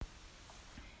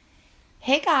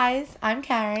Hey guys, I'm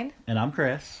Karen, And I'm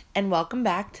Chris. and welcome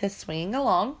back to Swinging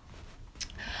Along.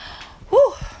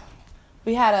 Whew,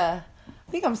 I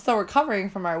think I'm still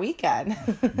recovering from our weekend.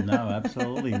 No,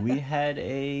 absolutely. We had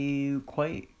a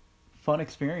quite fun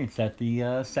experience at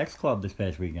the sex club this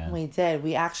past weekend. We did.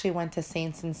 We actually went to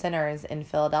Saints and Sinners in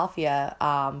Philadelphia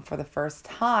for the first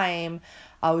time.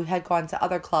 We had gone to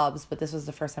other clubs, but this was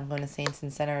the first time going to Saints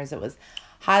and Sinners. It was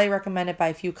highly recommended by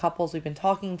a few couples we've been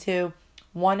talking to.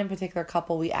 One in particular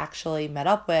couple we actually met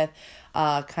up with,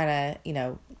 it's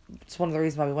one of the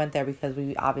reasons why we went there because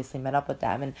we obviously met up with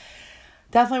them. And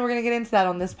definitely we're going to get into that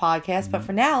on this podcast. But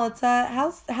for now, let's,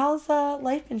 how's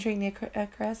life been treating you,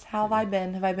 Chris? How have I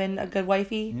been? Have I been a good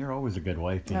wifey? You're always a good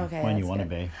wife Okay, when you that's want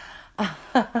to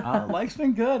good. be. Life's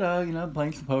been good.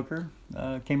 Playing some poker.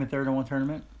 Came in third in one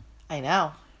tournament. I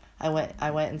know. I went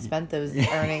and spent those Yes,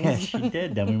 earnings. she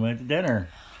did. Then we went to dinner.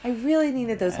 I really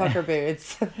needed those hooker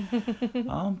boots.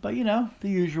 But the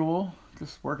usual.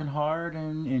 Just working hard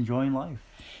and enjoying life.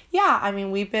 Yeah, I mean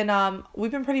we've been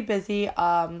pretty busy.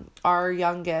 Our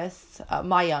youngest,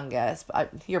 my youngest,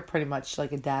 you're pretty much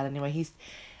like a dad anyway.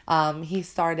 He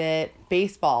started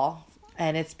baseball,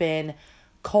 and it's been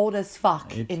cold as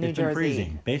fuck in New It's been Jersey.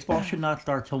 freezing. Baseball should not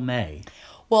start till May.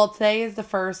 Well, today is the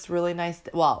first really nice,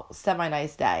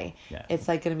 semi-nice day. Yes. It's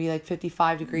like going to be like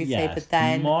 55 degrees today, Yes, but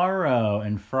then tomorrow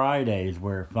and Friday is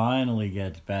where it finally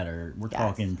gets better. We're Yes.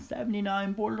 talking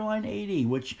 79, borderline 80,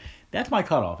 which that's my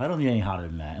cutoff. I don't need any hotter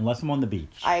than that unless I'm on the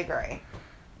beach. I agree.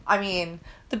 I mean,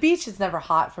 the beach is never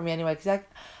hot for me anyway, because I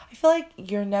feel like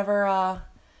you're never,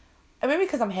 maybe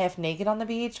because I'm half naked on the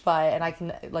beach, and I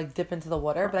can like dip into the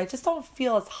water, but I just don't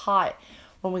feel as hot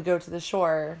when we go to the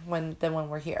shore than when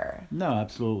we're here. No,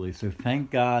 absolutely. So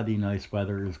thank God the nice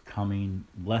weather is coming.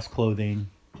 Less clothing,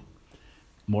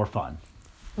 more fun.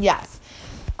 Yes.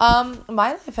 My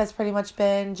life has pretty much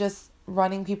been just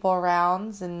running people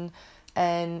around,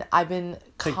 and I've been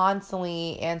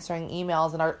constantly answering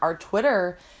emails, and our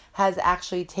Twitter has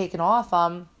actually taken off.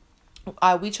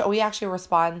 We actually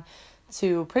respond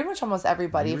to pretty much almost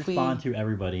everybody. We respond to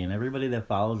everybody, and everybody that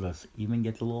follows us even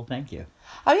gets a little thank you.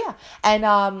 Oh yeah, and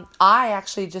I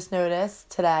actually just noticed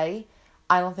today.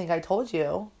 I don't think I told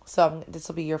you, so this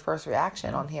will be your first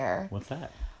reaction on here. What's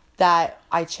that? That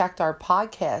I checked our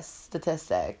podcast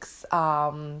statistics,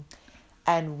 and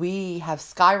we have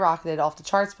skyrocketed off the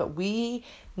charts. But we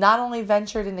not only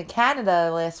ventured into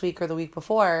Canada last week or the week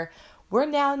before, we're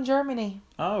now in Germany.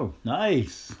 Oh,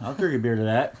 nice. I'll drink a beer to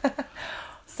that.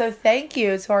 So thank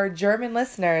you to our German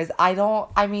listeners.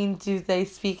 Do they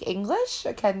speak English?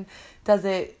 Does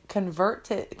it convert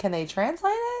to, can they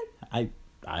translate it?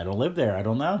 I don't live there. I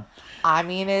don't know.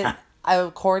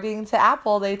 According to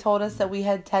Apple, they told us that we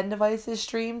had 10 devices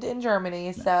streamed in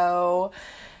Germany. So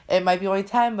it might be only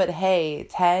 10, but hey,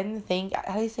 10,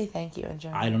 how do you say thank you in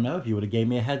German? I don't know. If you would have gave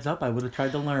me a heads up, I would have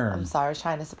tried to learn. I'm sorry, I was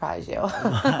trying to surprise you.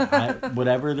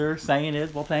 Whatever they're saying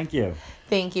is, well, thank you.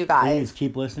 Thank you guys. Please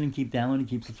keep listening, keep downloading,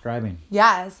 keep subscribing.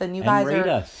 Yes, and rate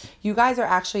us. You guys are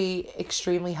actually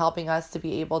extremely helping us to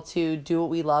be able to do what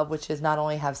we love, which is not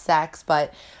only have sex,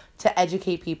 but to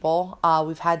educate people.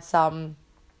 We've had some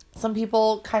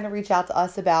people kind of reach out to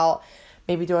us about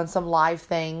maybe doing some live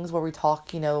things where we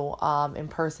talk, in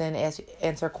person,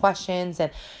 answer questions. And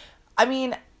I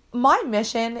mean, my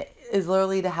mission is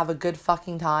literally to have a good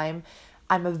fucking time.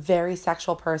 I'm a very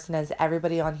sexual person, as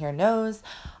everybody on here knows.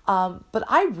 But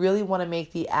I really want to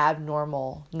make the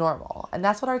abnormal normal. And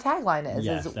that's what our tagline is.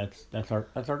 Yes, that's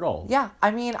our goal. Yeah.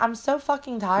 I mean, I'm so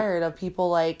fucking tired of people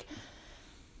like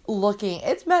looking.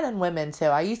 It's men and women too.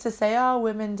 I used to say, oh,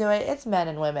 women do it. It's men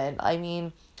and women. I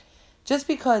mean, just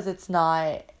because it's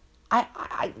not,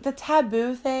 the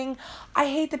taboo thing, I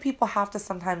hate that people have to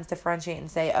sometimes differentiate and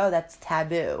say, oh, that's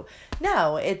taboo.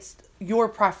 No, it's your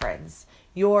preference.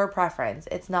 Your preference.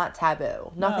 It's not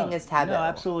taboo. Nothing is taboo. No,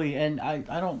 absolutely. And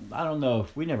I don't know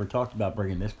if we never talked about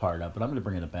bringing this part up, but I'm going to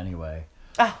bring it up anyway.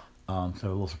 Oh. So a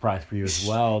little surprise for you as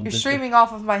well. You're streaming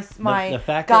off of my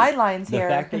guidelines here.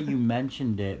 The fact that you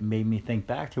mentioned it made me think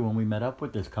back to when we met up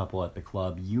with this couple at the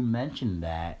club. You mentioned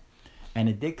that, and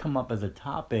it did come up as a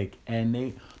topic, and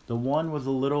the one was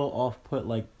a little off-put,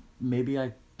 like maybe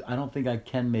I don't think I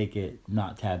can make it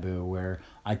not taboo where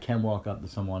I can walk up to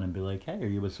someone and be like, hey, are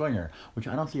you a swinger? Which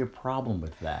I don't see a problem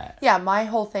with that. Yeah, my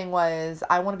whole thing was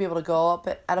I want to be able to go up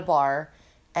at a bar,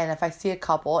 and if I see a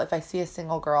couple, if I see a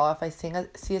single girl, if I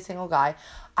see a single guy,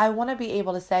 I want to be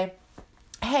able to say,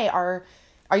 hey, are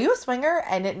you a swinger?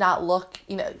 And it not look,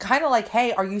 kind of like,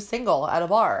 hey, are you single at a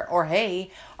bar? Or,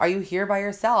 hey, are you here by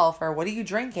yourself? Or what are you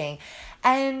drinking?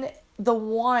 And the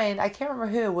one, I can't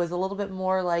remember who, was a little bit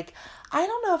more like, I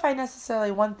don't know if I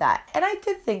necessarily want that. And I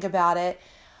did think about it.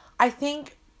 I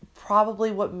think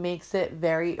probably what makes it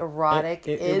very erotic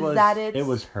it was, that it's... It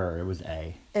was her. It was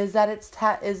A. Is that it's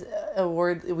is a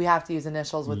word we have to use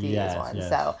initials with these ones. Yes.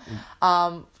 So,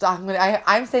 I'm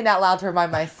saying that loud to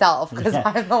remind myself because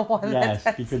I'm the one. Yes,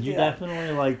 because you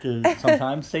definitely like to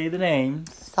sometimes say the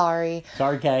names. Sorry,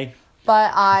 Kay.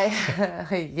 But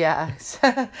yes,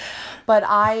 but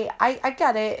I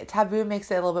get it. Taboo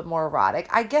makes it a little bit more erotic.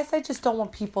 I guess I just don't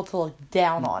want people to look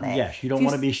down on it. Yes, you don't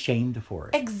want to be shamed for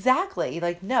it. Exactly.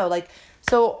 Like, no, like,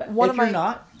 so one if of my... you're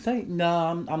not, say,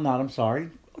 no, I'm not, I'm sorry.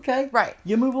 Okay. Right.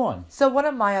 You move on. So one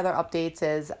of my other updates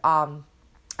is,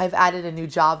 I've added a new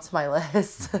job to my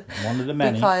list. One of the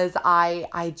many. Because I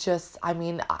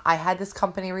had this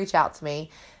company reach out to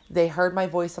me. They heard my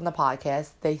voice on the podcast.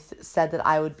 They said that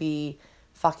I would be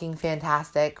fucking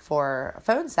fantastic for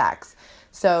phone sex.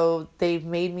 So they've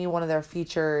made me one of their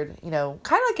featured, kind of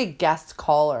like a guest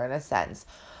caller in a sense.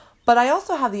 But I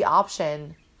also have the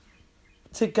option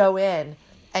to go in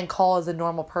and call as a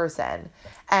normal person.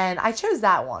 And I chose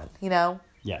that one,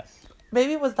 Yes.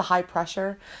 Maybe it was the high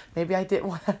pressure. Maybe I didn't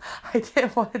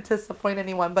want to disappoint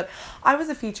anyone, but I was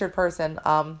a featured person.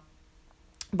 And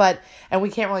we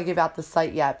can't really give out the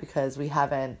site yet because we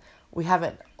haven't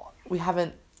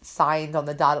signed on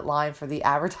the dotted line for the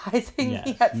advertising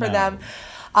yet for them.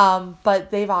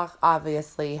 But they've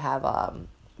obviously have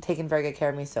taken very good care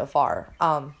of me so far.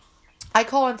 I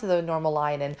call into the normal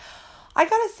line, and I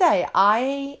gotta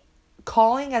say,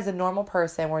 calling as a normal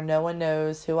person where no one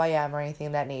knows who I am or anything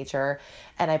of that nature,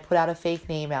 and I put out a fake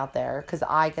name out there because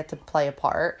I get to play a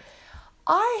part.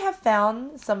 I have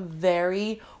found some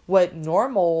what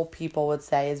normal people would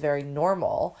say is very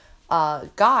normal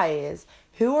guys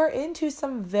who are into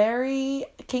some very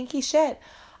kinky shit.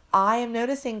 I am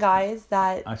noticing guys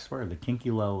that... I swear, the kinky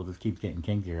level just keeps getting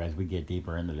kinkier as we get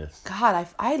deeper into this. God,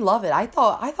 I love it. I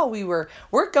thought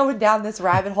we're going down this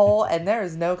rabbit hole and there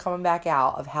is no coming back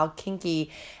out of how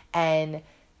kinky and...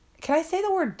 Can I say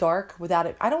the word dark without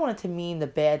it? I don't want it to mean the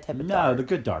bad type of dark. No, the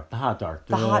good dark, the hot dark.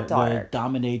 The hot dark. The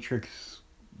dominatrix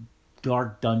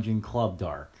dark dungeon club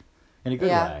dark. In a good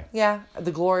way. Yeah,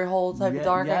 the glory hole type of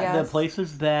dark, I guess. The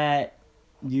places that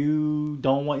you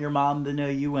don't want your mom to know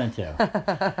you went to.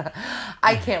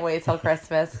 I can't wait till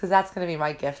Christmas because that's going to be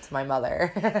my gift to my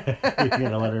mother. You're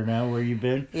going to let her know where you've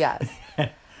been? Yes.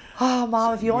 Oh,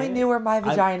 Mom, if you only knew where my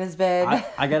vagina's been.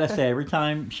 I got to say, every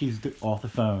time she's off the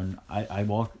phone,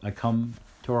 I come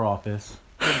to her office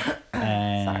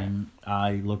and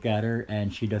I look at her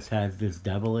and she just has this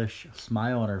devilish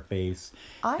smile on her face.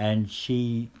 And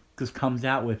she just comes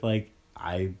out with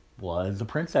I was a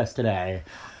princess today.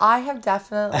 I have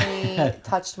definitely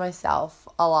touched myself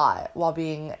a lot while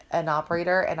being an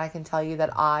operator, and I can tell you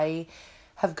that I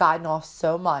have gotten off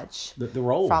so much the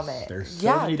roles from it. There's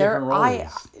so many different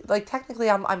roles. Technically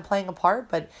I'm playing a part,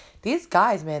 but these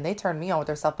guys, man, they turn me on with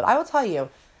their stuff. But I will tell you,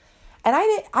 and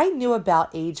I knew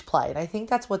about age play, and I think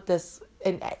that's what this.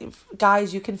 And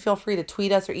guys, you can feel free to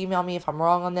tweet us or email me if I'm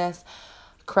wrong on this.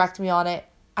 Correct me on it.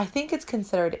 I think it's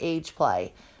considered age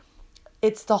play.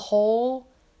 It's the whole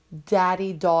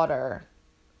daddy-daughter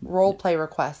role play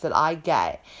request that I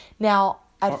get. Now,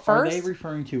 at first... Are they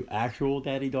referring to actual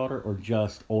daddy-daughter or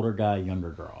just older guy, younger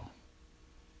girl?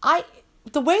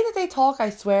 The way that they talk,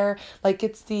 I swear,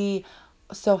 it's the...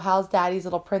 So how's daddy's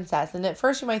little princess? And at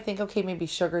first you might think, okay, maybe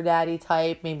sugar daddy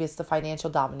type. Maybe it's the financial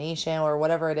domination or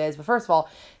whatever it is. But first of all,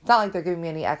 it's not like they're giving me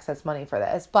any excess money for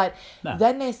this. But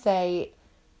then they say...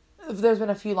 There's been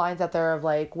a few lines out there of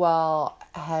well,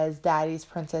 has daddy's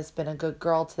princess been a good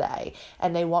girl today?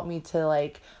 And they want me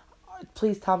to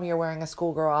please tell me you're wearing a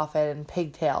schoolgirl outfit and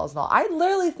pigtails and all. I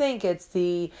literally think it's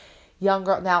the young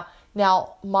girl.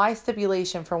 Now my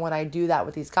stipulation for when I do that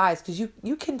with these guys, because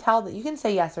you can tell that you can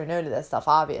say yes or no to this stuff,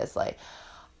 obviously.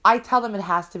 I tell them it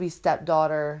has to be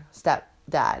stepdaughter,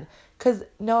 stepdad. Because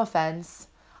no offense,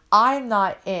 I'm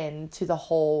not into the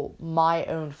whole my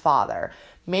own father.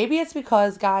 Maybe it's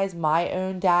because, guys, my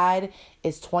own dad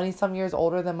is 20-some years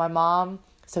older than my mom,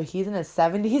 so he's in his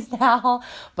 70s now.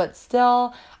 But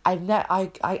still, I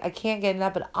can't get in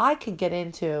that, but I could get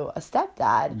into a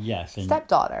stepdad,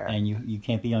 stepdaughter. And you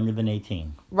can't be younger than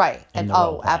 18. Right. And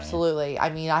absolutely. I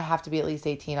mean, I have to be at least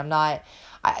 18. I'm not...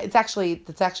 It's actually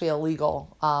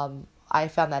illegal. I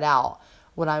found that out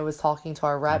when I was talking to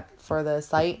our rep for the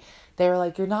site. They were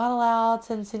like, you're not allowed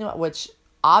to insinuate, which...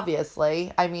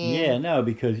 Obviously, I mean... Yeah, no,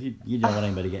 because you don't want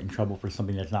anybody to get in trouble for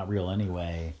something that's not real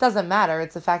anyway. Doesn't matter.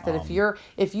 It's the fact that if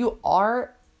you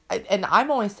are... And I'm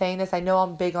only saying this, I know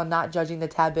I'm big on not judging the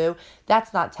taboo.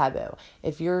 That's not taboo.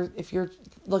 If you're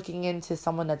looking into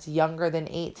someone that's younger than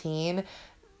 18,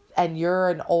 and you're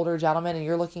an older gentleman and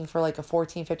you're looking for like a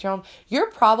 14, 15-year-old,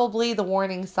 you're probably the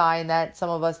warning sign that some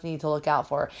of us need to look out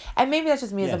for. And maybe that's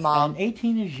just me as a mom. And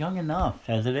 18 is young enough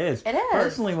as it is. It is.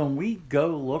 Personally, when we're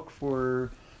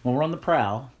on the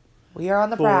prowl, We are on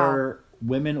the prowl. for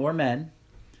women or men,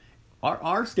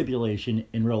 our stipulation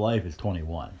in real life is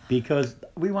 21 because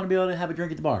we want to be able to have a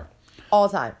drink at the bar. All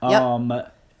the time.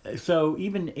 Yep. So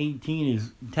even 18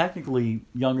 is technically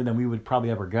younger than we would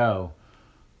probably ever go.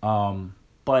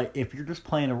 But if you're just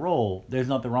playing a role, there's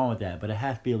nothing wrong with that. But it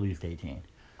has to be at least 18.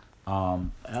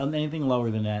 Anything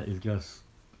lower than that is just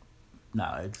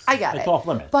I get it's it. off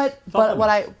limits. But It's off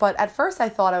limits. but at first I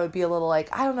thought I would be a little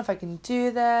like, I don't know if I can do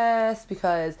this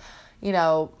because,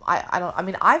 I've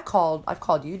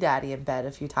called you daddy in bed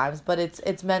a few times, but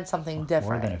it's meant something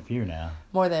different. More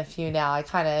than a few now. I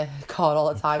kind of call it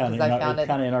all the time because I found it's it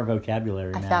kind of in our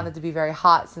vocabulary. I found it to be very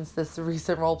hot since this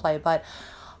recent role play, but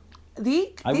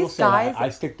I will say guys, I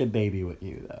stick to baby with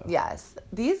you though. yes,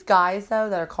 these guys though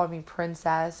that are calling me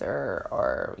princess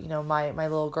or my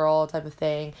little girl type of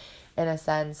thing, in a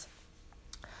sense,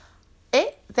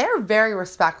 they're very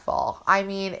respectful. I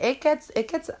mean, it gets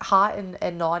hot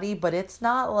and naughty, but it's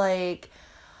not like,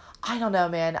 I don't know,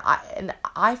 man.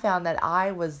 I found that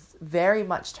I was very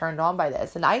much turned on by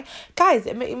this. And guys,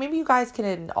 maybe you guys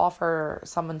can offer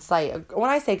some insight. When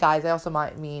I say guys, I also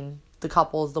might mean the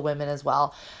couples, the women as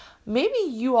well. Maybe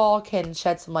you all can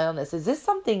shed some light on this. Is this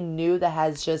something new that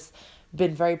has just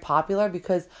been very popular?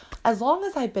 Because as long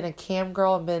as I've been a cam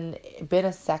girl and been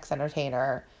a sex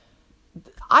entertainer,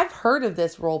 I've heard of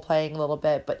this role playing a little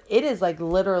bit, but it is like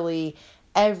literally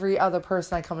every other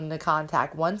person I come into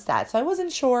contact wants that. So I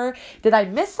wasn't sure. Did I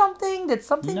miss something? Did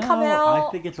something come out?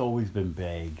 I think it's always been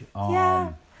big.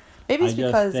 Yeah. Maybe it's I just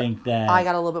because think that I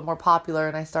got a little bit more popular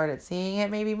and I started seeing it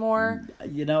maybe more.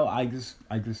 I just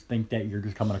think that you're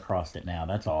just coming across it now.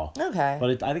 That's all. Okay.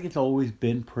 But I think it's always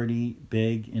been pretty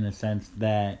big in a sense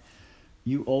that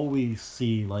you always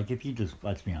see, like, if you just,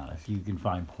 let's be honest, you can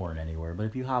find porn anywhere, but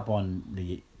if you hop on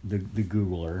the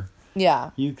Googler,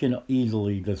 Yeah. you can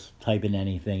easily just type in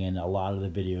anything, and a lot of the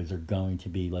videos are going to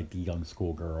be like the young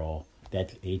schoolgirl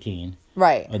that's 18.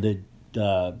 Right. Or the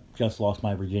just lost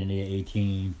my virginity at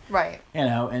 18. Right.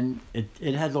 And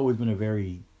it has always been a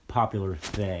very popular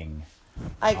thing.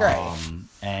 I agree.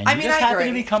 And I you mean, just I happen to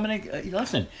agree. be coming.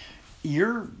 Listen,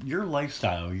 your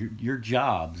lifestyle, your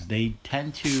jobs, they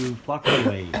tend to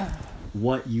fluctuate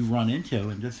what you run into,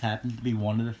 and this happens to be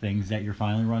one of the things that you're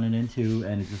finally running into,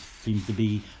 and it just seems to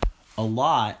be a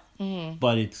lot,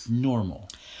 but it's normal.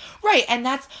 Right, and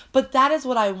that is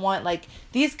what I want. Like,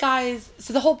 these guys,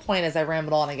 so the whole point is, I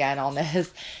rambled on again on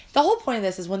this, the whole point of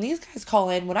this is when these guys call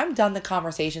in, when I'm done the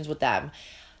conversations with them,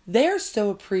 they're so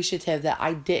appreciative that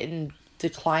I didn't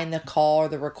decline the call or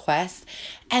the request,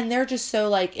 and they're just so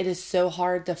like, it is so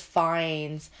hard to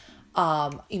find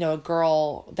a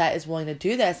girl that is willing to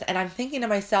do this. And I'm thinking to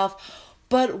myself,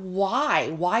 but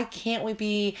why can't we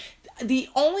be? The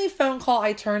only phone call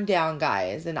I turned down,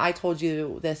 guys, and I told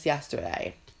you this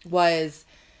yesterday, was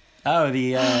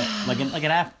the like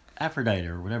an Aphrodite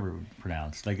or whatever it was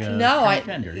pronounced, like a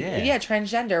transgender.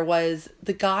 Transgender. Was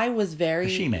the guy was very, a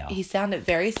she-male. He sounded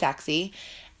very sexy,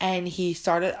 and he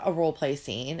started a role play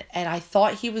scene, and I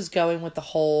thought he was going with the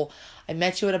whole, I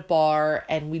met you at a bar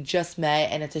and we just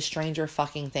met and it's a stranger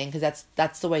fucking thing, because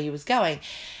that's the way he was going.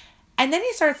 And then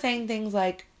he started saying things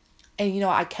like, and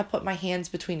I kept putting my hands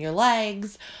between your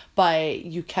legs, but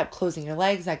you kept closing your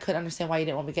legs, and I couldn't understand why you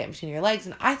didn't want me to get in between your legs.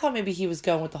 And I thought maybe he was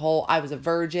going with the whole I was a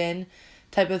virgin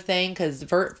type of thing, because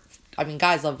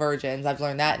guys love virgins. I've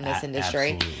learned that in this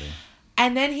industry. Absolutely.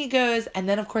 And then he goes, and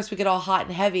then of course we get all hot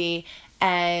and heavy,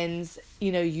 and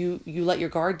you let your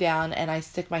guard down, and I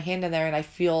stick my hand in there, and I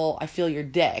feel your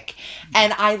dick,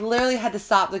 and I literally had to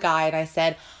stop the guy, and I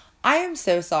said, I am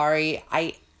so sorry.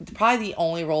 Probably the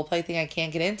only role play thing I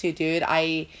can't get into, dude.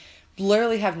 I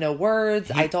literally have no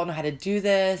words. I don't know how to do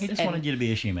this. He just wanted you to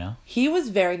be a she-male. He was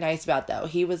very nice about it, though.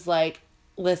 He was like,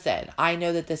 listen, I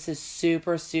know that this is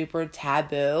super, super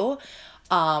taboo.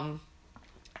 And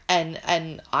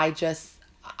I just,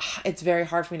 it's very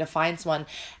hard for me to find someone.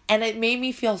 And it made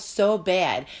me feel so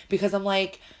bad, because I'm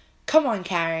like, come on,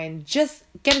 Karen, just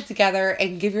get it together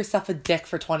and give yourself a dick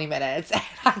for 20 minutes. And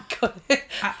I couldn't.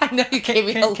 I know you gave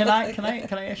me a look. Can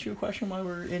I ask you a question while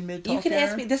we're in mid-talk? You can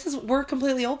ask me. We're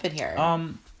completely open here.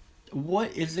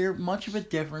 What is there much of a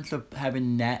difference of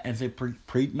having that as a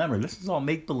remember, this is all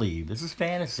make-believe. This is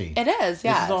fantasy. It is,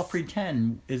 yes. This is all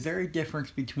pretend. Is there a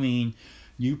difference between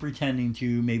you pretending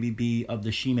to maybe be of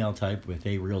the she-male type with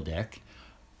a real dick,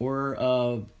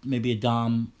 or maybe a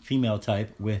dom female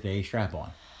type with a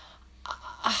strap-on?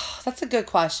 That's a good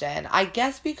question. I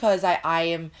guess because I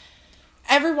am,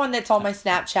 everyone that's on my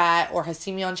Snapchat or has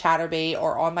seen me on Chatterbait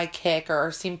or on my Kick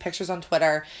or seen pictures on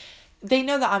Twitter, they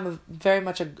know that I'm very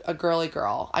much a girly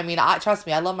girl. I mean, trust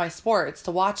me, I love my sports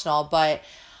to watch and all, but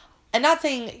I'm not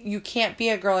saying you can't be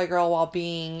a girly girl while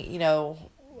being,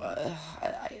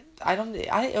 I don't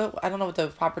know what the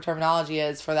proper terminology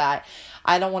is for that.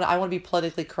 I want to be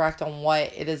politically correct on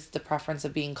what it is the preference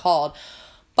of being called.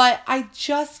 But I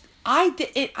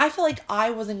feel like I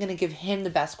wasn't going to give him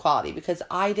the best quality because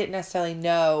I didn't necessarily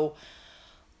know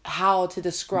how to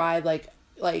describe like,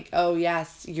 oh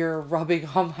yes, you're rubbing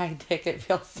on my dick. It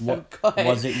feels so good.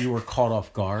 Was it you were caught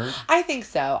off guard? I think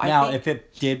so. If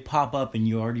it did pop up and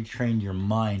you already trained your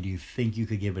mind, do you think you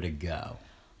could give it a go?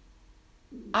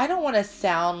 I don't want to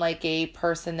sound like a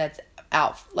person that's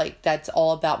out, like that's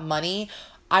all about money.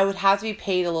 I would have to be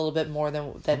paid a little bit more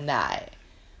than that.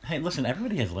 Hey, listen,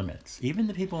 everybody has limits. Even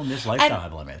the people in this lifestyle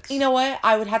have limits. You know what?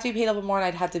 I would have to be paid a little bit more and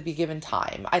I'd have to be given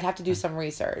time. I'd have to do some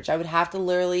research. I would have to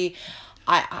literally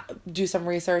I do some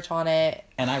research on it.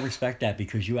 And I respect that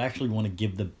because you actually want to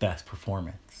give the best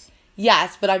performance.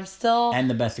 Yes, but I'm still... And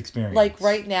the best experience. Like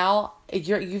right now,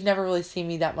 you've never really seen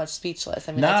me that much speechless.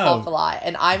 I mean, No. I talk a lot.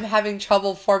 And I'm having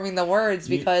trouble forming the words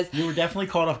because... You were definitely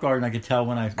caught off guard and I could tell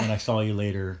when I saw you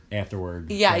later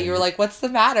afterward. Yeah, you were like, what's the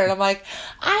matter? And I'm like,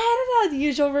 I had an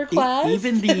unusual request.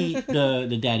 Even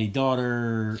the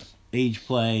daddy-daughter age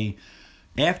play,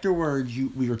 afterwards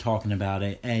we were talking about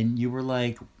it and you were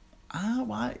like...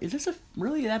 why is this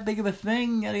really that big of a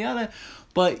thing? Yada yada.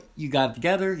 But you got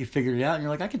together, you figured it out, and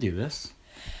you're like, I could do this.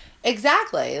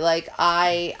 Exactly. Like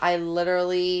I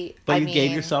literally. But you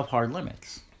gave yourself hard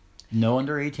limits. No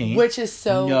under 18. Which is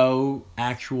so. No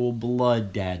actual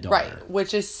blood dad daughter. Right.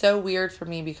 Which is so weird for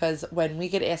me because when we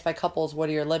get asked by couples, what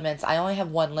are your limits? I only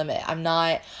have one limit.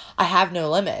 I have no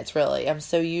limits really. I'm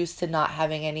so used to not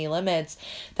having any limits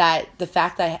that the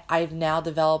fact that I've now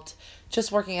developed. Just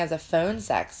working as a phone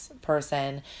sex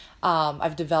person,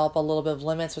 I've developed a little bit of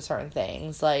limits with certain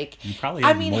things. Like, you probably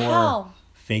have more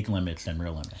fake limits than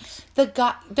real limits.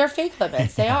 They're fake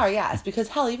limits. They are, yes. Because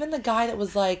hell, even the guy that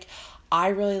was like, I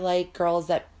really like girls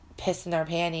that piss in their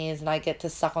panties and I get to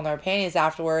suck on their panties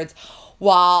afterwards.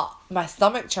 While my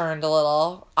stomach churned a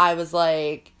little, I was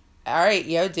like, all right,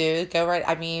 yo, dude, go right.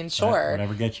 I mean, sure.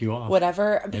 Whatever gets you off.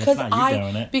 Whatever. Because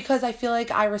I feel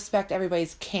like I respect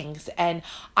everybody's kinks. And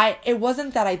it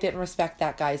wasn't that I didn't respect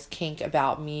that guy's kink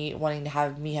about me wanting to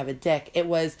have a dick. It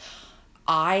was,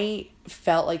 I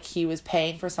felt like he was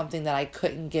paying for something that I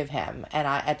couldn't give him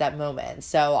at that moment.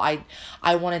 So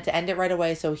I wanted to end it right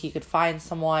away so he could find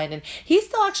someone. And he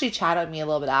still actually chatted with me a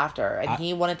little bit after. And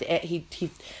he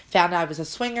found out I was a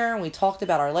swinger and we talked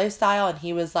about our lifestyle and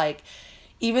he was like,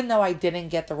 even though I didn't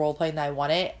get the role playing that I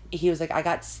wanted, he was like, I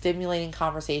got stimulating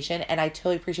conversation and I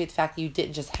totally appreciate the fact that you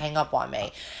didn't just hang up on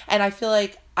me. And I feel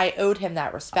like I owed him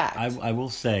that respect. I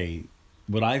will say,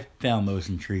 what I found most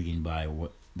intriguing by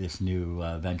this new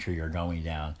venture you're going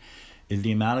down is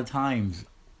the amount of times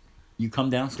you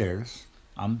come downstairs,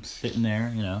 I'm sitting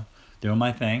there, doing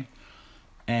my thing,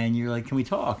 and you're like, can we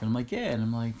talk? And I'm like, yeah. And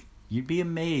I'm like, you'd be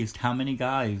amazed how many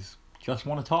guys just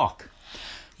want to talk.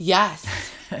 Yes.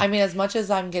 I mean, as much as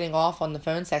I'm getting off on the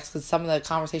phone sex because some of the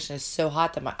conversation is so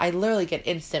hot that I literally get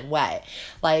instant wet.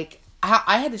 Like,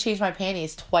 I had to change my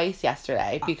panties twice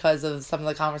yesterday because of some of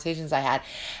the conversations I had.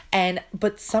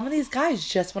 But some of these guys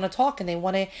just want to talk and they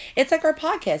want to, it's like our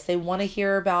podcast. They want to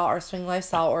hear about our swing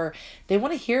lifestyle or they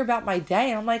want to hear about my day.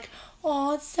 And I'm like,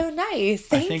 oh, it's so nice.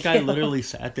 Thank you. I literally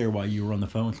sat there while you were on the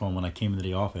phone with someone when I came into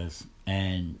the office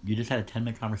and you just had a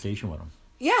 10-minute conversation with him.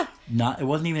 Yeah. It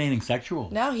wasn't even anything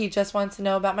sexual. No, he just wanted to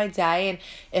know about my day and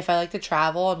if I like to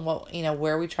travel and what,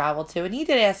 where we travel to. And he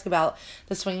did ask about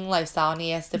the swinging lifestyle and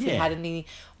he asked if we had any,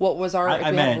 what was our, I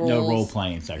meant no role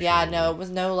playing sexual. Yeah, no, it was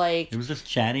no like. It was just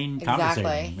chatting, exactly.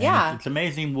 Conversating. Yeah. It's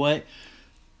amazing what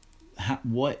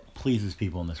pleases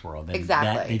people in this world.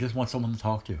 Exactly. They just want someone to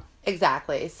talk to.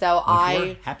 Exactly. So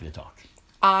we're happy to talk.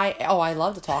 I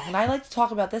love to talk and I like to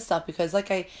talk about this stuff because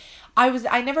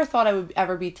I never thought I would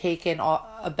ever be taken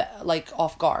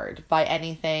off guard by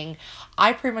anything.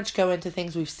 I pretty much go into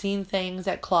things. We've seen things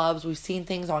at clubs. We've seen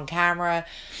things on camera,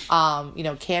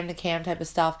 cam to cam type of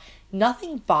stuff.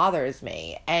 Nothing bothers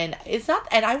me. And it's not,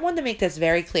 and I wanted to make this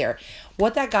very clear.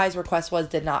 What that guy's request was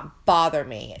did not bother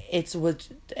me.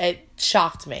 It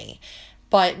shocked me.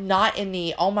 But not in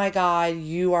the, oh my God,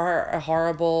 you are a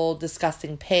horrible,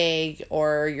 disgusting pig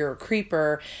or you're a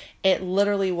creeper. It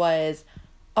literally was,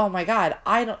 oh my God,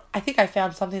 I think I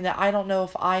found something that I don't know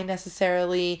if I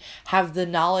necessarily have the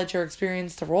knowledge or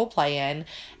experience to role play in.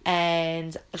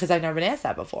 And because I've never been asked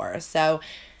that before. So,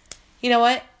 you know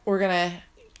what? We're going to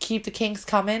keep the kinks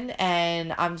coming,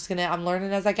 and I'm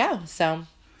learning as I go. So,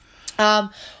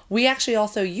 we actually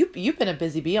also, you've been a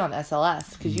busy bee on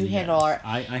SLS because you handle our...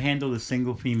 I handle the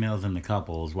single females and the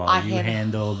couples while you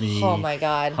handle the... Oh my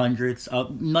God. Hundreds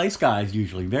of nice guys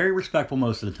usually. Very respectful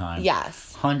most of the time.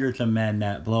 Yes. Hundreds of men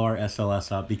that blow our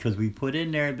SLS up because we put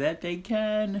in there that they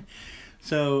can.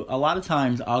 So a lot of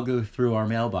times I'll go through our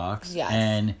mailbox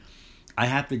and I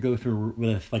have to go through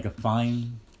with like a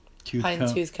fine-tooth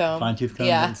comb. Fine-tooth comb,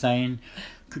 yeah. Saying,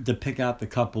 to pick out the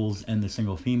couples and the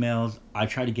single females. I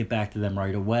try to get back to them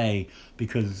right away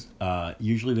because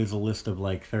usually there's a list of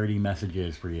like 30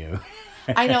 messages for you.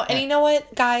 I know. And you know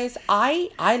what, guys?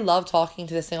 I love talking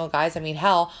to the single guys. I mean,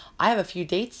 hell, I have a few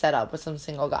dates set up with some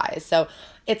single guys. So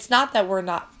it's not that we're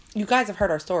not... You guys have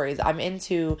heard our stories. I'm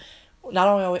into... Not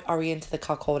only are we into the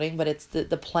cuckolding, but it's the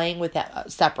playing with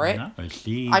that separate. No,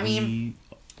 I mean,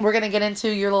 we're going to get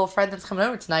into your little friend that's coming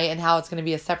over tonight and how it's going to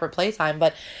be a separate playtime.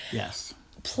 But yes,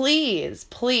 please,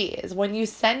 when you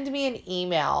send me an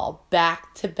email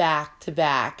back to back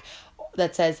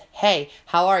that says, hey,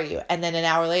 how are you? And then an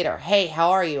hour later, hey, how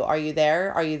are you? Are you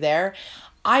there? Are you there?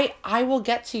 I will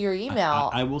get to your email.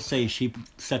 I will say she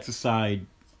sets aside,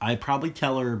 I probably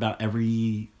tell her about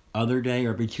every other day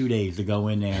or every 2 days to go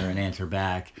in there and answer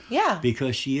back. Yeah.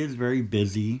 Because she is very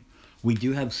busy. We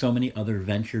do have so many other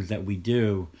ventures that we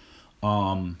do.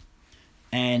 And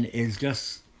it's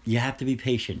just, you have to be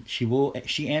patient.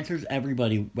 She answers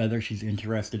everybody whether she's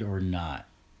interested or not.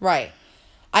 Right.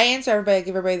 I answer everybody, I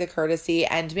give everybody the courtesy.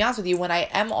 And to be honest with you, when I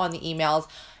am on the emails,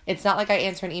 it's not like I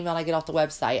answer an email and I get off the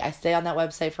website. I stay on that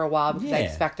website for a while because I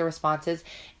expect the responses.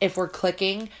 If we're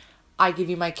clicking, I give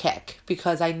you my kick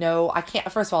because I know I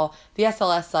can't. First of all, the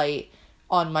SLS site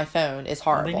on my phone is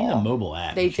horrible. They need a mobile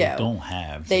app. They do. Don't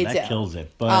have. So they that do. Kills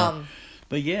it.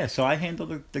 But yeah, so I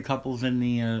handle the couples and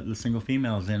the single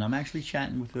females, and I'm actually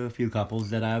chatting with a few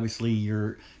couples that obviously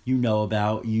you know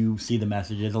about. You see the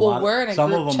messages. We're in a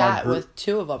group chat with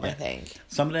two of them, I think.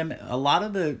 Some of them, a lot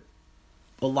of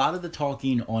the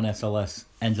talking on SLS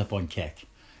ends up on Kick.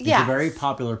 It's a very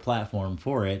popular platform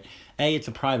for it. It's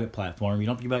a private platform. You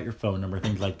don't have to give out your phone number,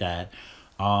 things like that.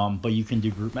 But you can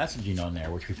do group messaging on there,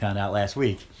 which we found out last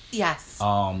week. Yes.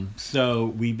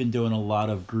 So we've been doing a lot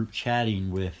of group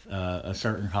chatting with a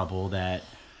certain couple that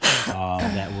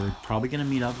we're probably going to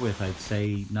meet up with. I'd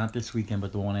say not this weekend,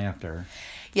 but the one after.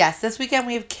 Yes, this weekend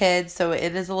we have kids, so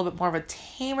it is a little bit more of a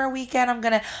tamer weekend. I'm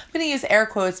gonna use air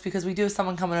quotes because we do have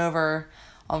someone coming over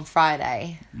on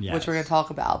Friday, which we're going to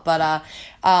talk about. But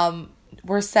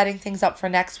we're setting things up for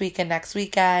next week and next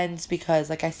weekends because,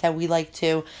 like I said, we like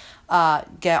to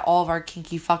get all of our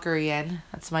kinky fuckery in.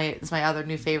 That's my other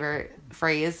new favorite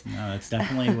phrase. No, it's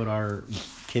definitely what our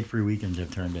kid-free weekends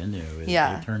have turned into.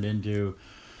 They've turned into...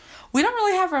 We don't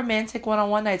really have romantic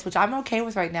one-on-one nights, which I'm okay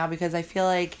with right now because I feel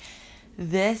like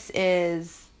this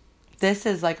is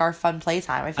like our fun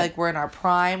playtime. I feel like we're in our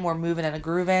prime. We're moving and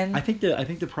grooving. I think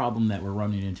the problem that we're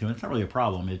running into, and it's not really a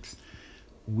problem, it's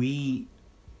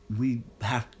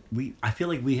I feel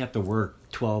like we have to work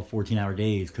 12, 14-hour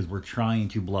days because we're trying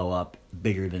to blow up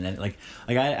bigger than that. Like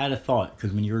I had a thought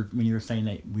because when you were saying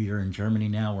that we are in Germany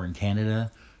now, we're in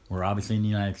Canada, we're obviously in the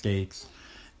United States,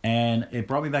 and it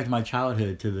brought me back to my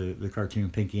childhood to the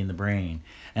cartoon Pinky and the Brain,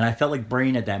 and I felt like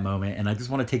Brain at that moment, and I just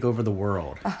want to take over the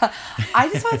world. I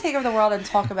just want to take over the world and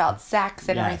talk about sex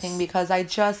and everything because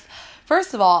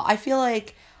first of all, I feel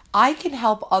like I can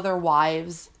help other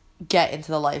wives get into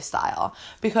the lifestyle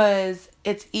because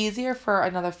it's easier for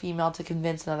another female to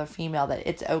convince another female that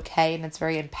it's okay and it's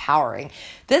very empowering.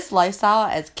 This lifestyle,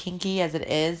 as kinky as it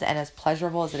is and as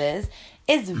pleasurable as it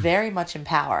is very much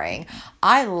empowering.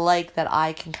 I like that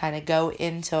I can kind of go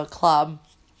into a club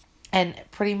and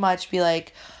pretty much be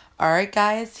like, all right,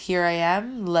 guys, here I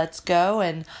am. Let's go.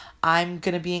 And I'm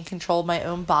going to be in control of my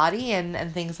own body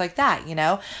and things like that, you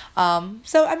know?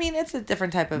 So, I mean, it's a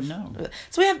different type of... No.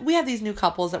 So we have these new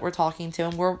couples that we're talking to,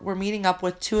 and we're meeting up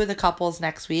with two of the couples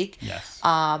next week. Yes.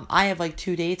 I have like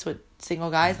 2 dates with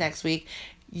single guys next week.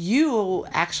 You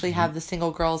actually have the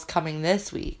single girls coming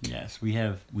this week. Yes, we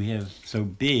have. So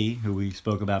B, who we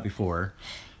spoke about before,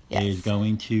 is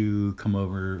going to come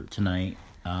over tonight.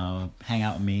 Hang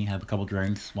out with me, have a couple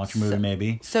drinks, watch a movie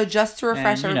maybe. So just to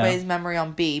refresh everybody's memory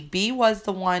on B was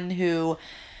the one who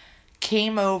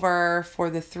came over for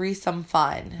the threesome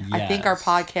fun. Yes. I think our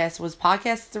podcast was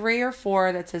podcast 3 or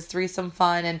 4 that says threesome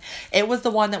fun, and it was the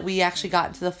one that we actually got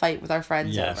into the fight with our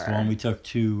friends over. Yes, the one we took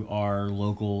to our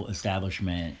local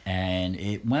establishment, and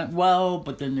it went well,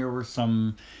 but then there were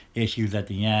some issues at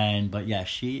the end. But yeah,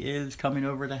 she is coming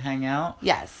over to hang out.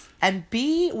 Yes, and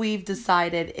B, we've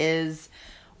decided is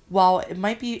while it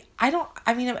might be,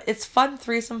 it's fun,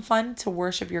 threesome fun to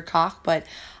worship your cock, but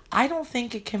I don't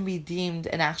think it can be deemed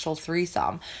an actual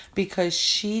threesome because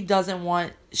she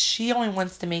only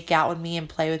wants to make out with me and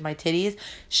play with my titties.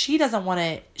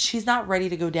 She's not ready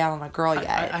to go down on a girl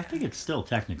yet. I think it's still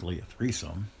technically a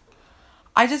threesome.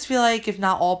 I just feel like if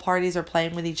not all parties are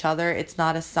playing with each other, it's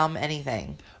not a sum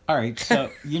anything. All right, so,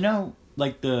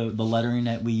 like the lettering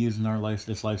that we use in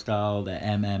this lifestyle, the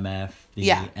MMF, the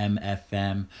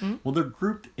MFM, well, they're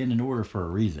grouped in an order for a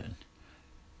reason.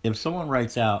 If someone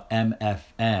writes out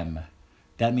MFM,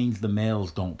 that means the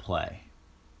males don't play.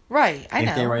 Right, I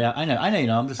know. If they write out, I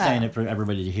know, I'm just saying it for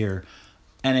everybody to hear.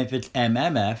 And if it's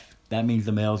MMF, that means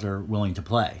the males are willing to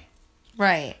play.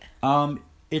 Right.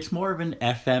 It's more of an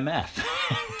FMF.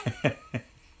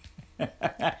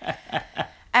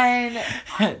 And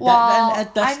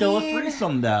that's still a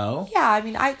threesome, though. Yeah,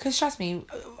 because trust me,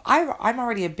 I'm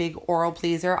already a big oral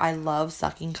pleaser. I love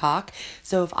sucking cock.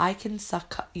 So if I can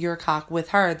suck your cock with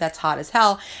her, that's hot as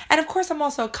hell. And of course, I'm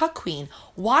also a cuck queen.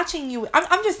 Watching you,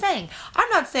 I'm just saying. I'm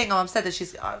not saying I'm upset that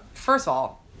she's. First of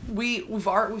all, we've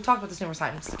talked about this numerous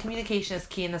times. Communication is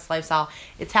key in this lifestyle.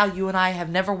 It's how you and I have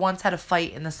never once had a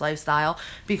fight in this lifestyle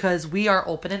because we are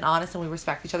open and honest and we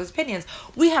respect each other's opinions.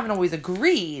 We haven't always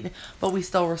agreed, but we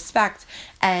still respect.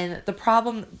 And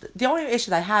the only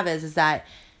issue that I have is that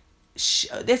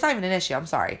it's not even an issue. I'm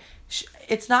sorry.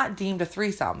 It's not deemed a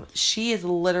threesome. She is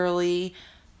literally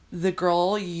the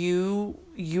girl you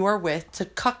are with to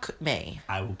cuck me.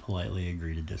 I will politely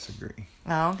agree to disagree.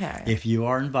 Okay. If you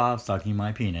are involved sucking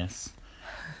my penis,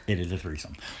 it is a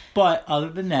threesome. But other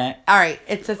than that... All right,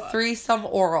 it's a threesome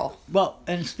oral. Well,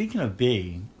 and speaking of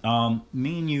me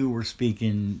and you were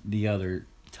speaking the other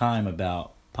time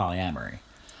about polyamory.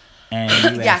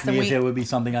 And you asked me if it would be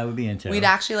something I would be into. We'd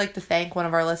actually like to thank one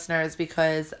of our listeners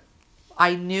because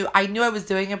I knew I was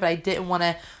doing it, but I didn't want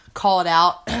to call it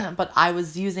out. But I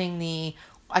was using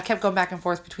I kept going back and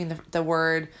forth between the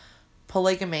word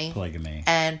polygamy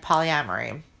and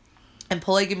polyamory. And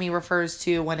polygamy refers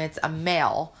to when it's a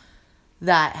male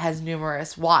that has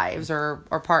numerous wives or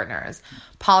partners.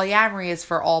 Polyamory is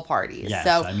for all parties. Yes,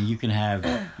 so, you can have,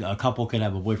 a couple could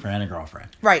have a boyfriend and a girlfriend.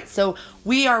 Right, so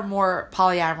we are more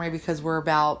polyamory because we're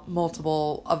about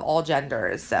multiple of all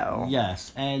genders, so.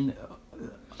 Yes, and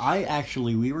I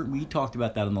actually, we talked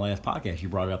about that in the last podcast. You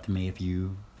brought it up to me if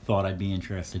you thought I'd be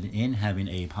interested in having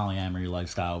a polyamory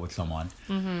lifestyle with someone.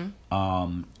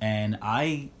 Mm-hmm. And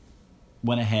I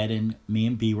went ahead and me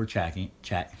and B were chatting,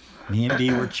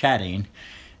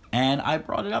 and I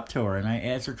brought it up to her and I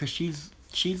asked her because she's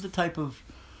the type of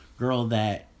girl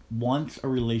that wants a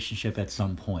relationship at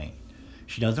some point.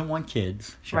 She doesn't want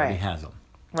kids. She already has them.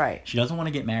 Right. She doesn't want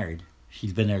to get married.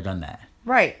 She's been there, done that.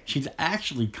 Right. She's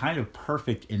actually kind of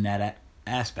perfect in that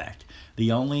aspect.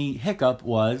 The only hiccup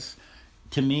was,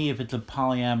 to me, if it's a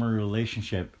polyamory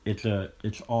relationship, it's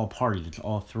all parties. It's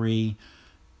all three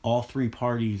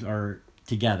parties are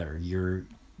together.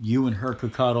 You and her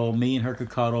could cuddle, me and her could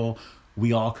cuddle,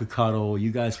 we all could cuddle,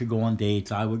 you guys could go on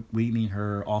dates, we, me and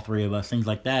her, all three of us, things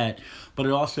like that. But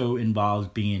it also involves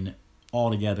being all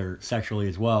together sexually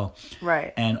as well.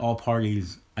 Right. And all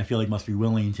parties, I feel like, must be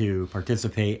willing to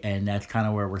participate, and that's kind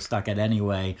of where we're stuck at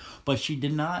anyway. But she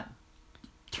did not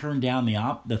turn down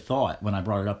the thought when I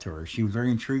brought it up to her. She was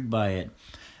very intrigued by it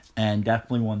and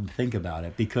definitely wanted to think about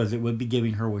it because it would be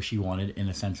giving her what she wanted in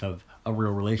a sense of a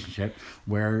real relationship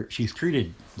where she's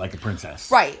treated like a princess.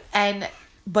 Right.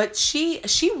 But she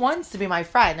wants to be my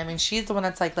friend. She's the one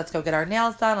that's like, let's go get our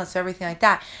nails done, let's do everything like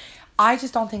that. I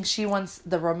just don't think she wants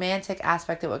the romantic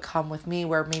aspect that would come with me,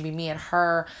 where maybe me and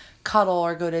her cuddle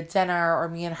or go to dinner, or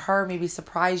me and her maybe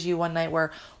surprise you one night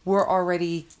where we're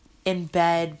already in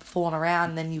bed fooling around,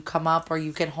 and then you come up or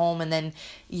you get home and then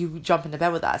you jump into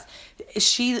bed with us.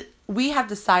 We have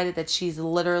decided that she's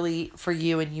literally for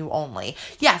you and you only.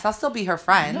 Yes, I'll still be her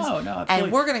friend. No.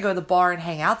 And we're going to go to the bar and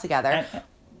hang out together.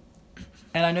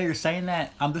 And I know you're saying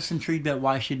that. I'm just intrigued at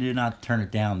why she did not turn it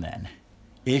down then.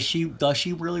 Does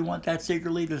she really want that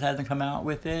secretly? Just hasn't come out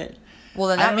with it?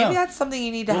 Well, then maybe that's something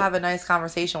you need to have a nice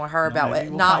conversation with her about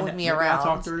it, not with me around. I'll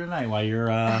talk to her tonight while you're...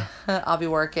 I'll be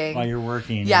working. While you're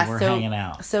working, and we're hanging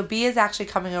out. So B is actually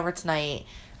coming over tonight.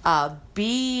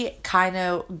 B kind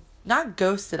of, not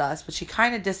ghosted us, but she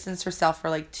kind of distanced herself for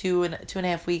like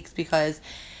 2.5 weeks because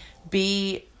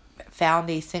B found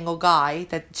a single guy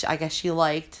that I guess she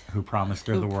liked. Who promised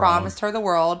her the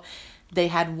world. They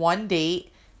had one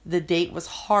date. The date was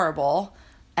horrible.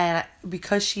 And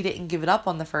because she didn't give it up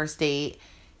on the first date,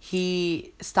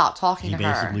 he stopped talking to her.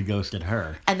 He basically ghosted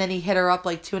her. And then he hit her up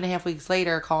like 2.5 weeks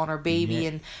later, calling her baby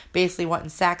and basically wanting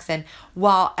sex. And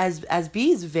while as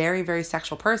B's a very, very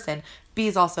sexual person, B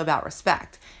is also about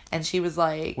respect. And she was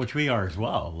like... Which we are as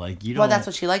well. Like, you don't... Well, that's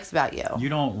what she likes about you. You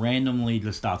don't randomly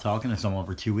just stop talking to someone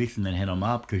for 2 weeks and then hit them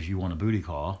up because you want a booty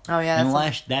call. Oh, yeah.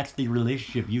 Unless that's the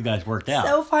relationship you guys worked out.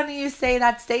 So funny you say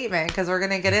that statement because we're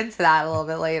going to get into that a little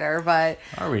bit later. But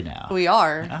Are we now? we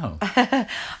are.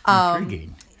 Oh.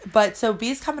 Intriguing. But so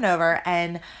B's coming over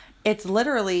and it's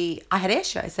literally... I had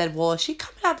asked you. I said, well, is she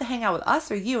coming out to hang out with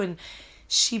us or you? And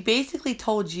she basically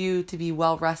told you to be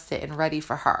well rested and ready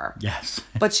for her. Yes.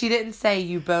 But she didn't say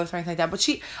you both or anything like that. But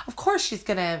of course she's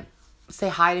going to say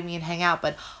hi to me and hang out.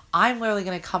 But I'm literally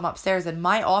going to come upstairs and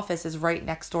my office is right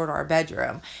next door to our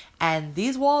bedroom. And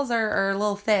these walls are a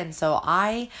little thin. So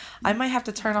I might have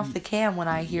to turn off the cam when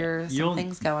I hear some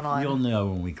things going on. You'll know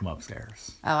when we come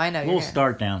upstairs. Oh, I know. We'll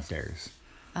start downstairs.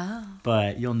 Oh.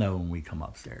 But you'll know when we come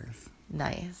upstairs.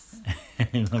 Nice.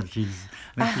 Look, she's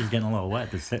getting a little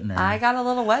wet just sitting there. I got a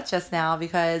little wet just now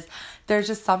because there's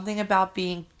just something about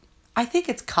being... I think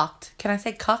it's cucked. Can I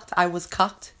say cucked? I was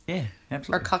cucked. Yeah,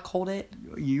 absolutely. Or cuckolded.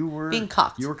 You were... Being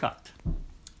cucked. You were cucked.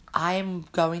 I'm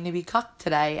going to be cucked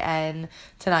today and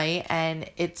tonight,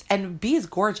 and B is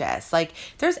gorgeous. Like,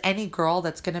 if there's any girl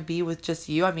that's going to be with just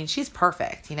you, I mean, she's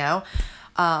perfect, you know?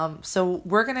 So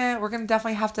we're gonna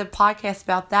definitely have to podcast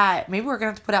about that. Maybe we're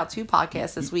gonna have to put out 2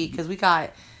 podcasts this week because we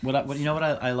got. What you know what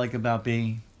I like about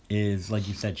B is, like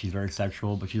you said, she's very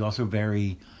sexual, but she's also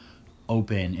very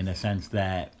open in a sense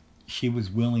that she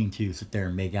was willing to sit there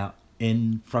and make out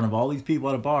in front of all these people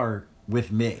at a bar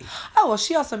with me. Oh, well,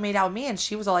 she also made out with me, and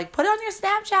she was all like, "Put it on your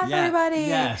Snapchat for everybody."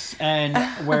 Yes, and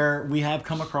where we have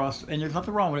come across, and there's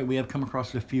nothing wrong with it. We have come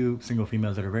across a few single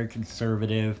females that are very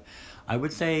conservative. I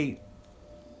would say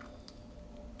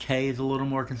Kay is a little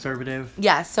more conservative.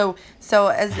 Yeah, so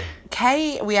as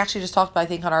Kay, we actually just talked about, I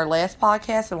think, on our last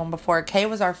podcast, the one before, Kay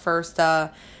was our first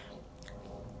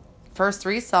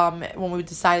threesome when we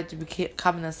decided to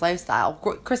become in this lifestyle.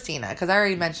 Christina, because I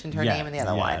already mentioned her name in the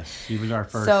other one. She was our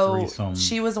first threesome.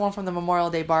 She was the one from the Memorial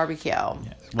Day barbecue. Yes.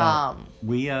 Well,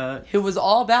 who was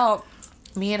all about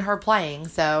me and her playing,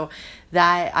 so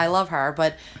that I love her.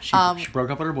 But she broke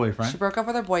up with her boyfriend. She broke up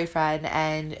with her boyfriend,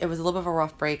 and it was a little bit of a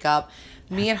rough breakup.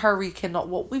 Me and her rekindled.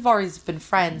 Well, we've always been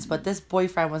friends, but this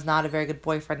boyfriend was not a very good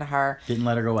boyfriend to her. Didn't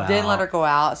let her go out.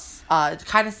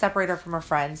 Kind of separated her from her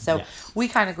friends. So we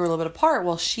kind of grew a little bit apart.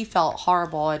 Well, she felt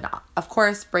horrible, and of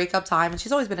course, breakup time. And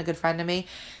she's always been a good friend to me.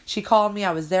 She called me.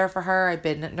 I was there for her. I've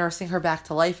been nursing her back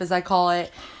to life, as I call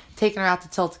it. Taking her out to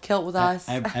Tilt to Kilt with us.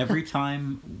 Every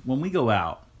time when we go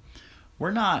out,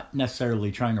 we're not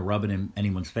necessarily trying to rub it in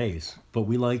anyone's face, but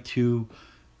we like to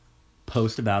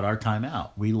post about our time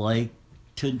out. We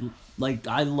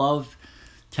I love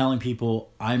telling people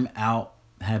I'm out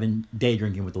having day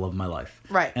drinking with the love of my life.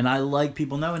 Right. And I like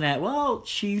people knowing that, well,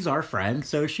 she's our friend,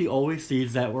 so she always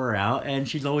sees that we're out, and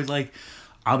she's always like,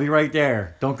 I'll be right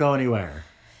there. Don't go anywhere.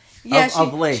 Yeah,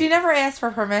 she never asked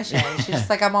for permission. She's just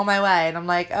like, I'm on my way. And I'm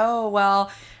like, oh, well,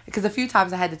 because a few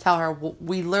times I had to tell her,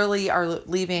 we literally are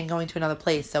leaving and going to another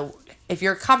place. So if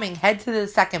you're coming, head to the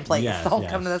second place. Don't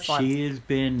come to this one. She has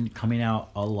been coming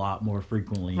out a lot more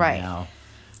frequently now.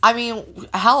 I mean,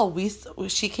 hell,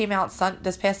 she came out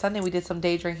this past Sunday. We did some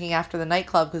day drinking after the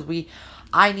nightclub because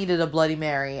I needed a Bloody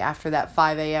Mary after that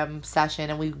 5 a.m.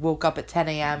 session, and we woke up at 10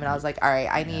 a.m. and I was like, all right,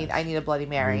 I need a Bloody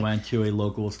Mary. We went to a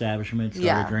local establishment,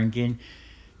 started drinking.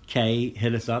 Kay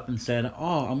hit us up and said,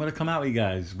 oh, I'm going to come out with you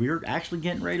guys. We were actually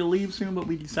getting ready to leave soon, but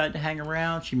we decided to hang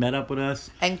around. She met up with us.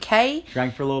 And Kay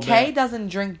drank for a little bit. Kay doesn't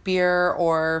drink beer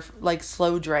or like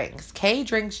slow drinks. Kay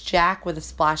drinks Jack with a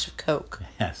splash of Coke.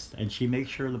 Yes, and she makes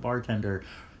sure the bartender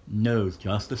knows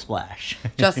just a splash.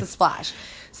 Just a splash.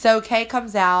 So Kay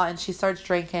comes out and she starts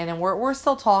drinking, and we're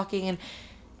still talking, and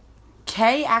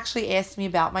Kay actually asked me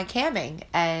about my camming,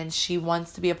 and she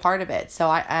wants to be a part of it.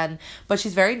 But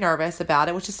she's very nervous about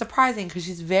it, which is surprising because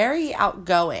she's very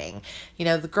outgoing. You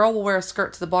know, the girl will wear a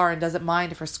skirt to the bar and doesn't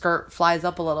mind if her skirt flies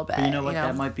up a little bit. But you know what?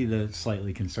 That might be the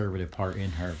slightly conservative part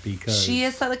in her, because she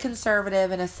is slightly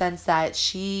conservative in a sense that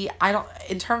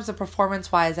in terms of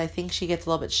performance wise, I think she gets a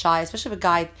little bit shy, especially with a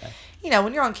guy. You know,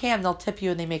 when you're on cam, they'll tip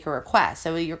you and they make a request.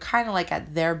 So you're kind of like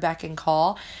at their beck and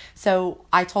call. So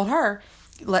I told her,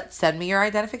 send me your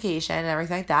identification and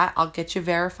everything like that. I'll get you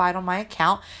verified on my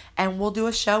account, and we'll do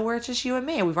a show where it's just you and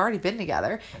me. We've already been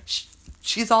together.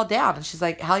 She's all down, and she's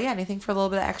like, hell yeah, anything for a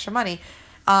little bit of extra money.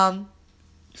 So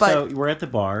we're at the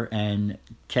bar, and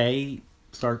Kay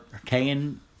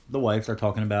and the wife start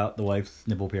talking about the wife's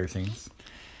nipple piercings.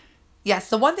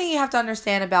 Yes, the one thing you have to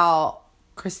understand about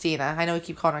Christina, I know we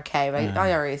keep calling her Kay, but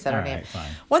I already said her name. Right, fine.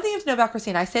 One thing you have to know about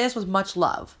Christina, I say this with much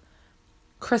love.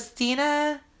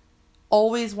 Christina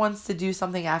always wants to do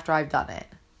something after I've done it.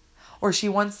 or she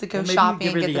wants to go Well, maybe you shopping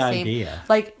give and her get the the same. idea.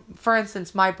 Like, for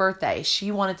instance, my birthday,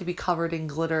 she wanted to be covered in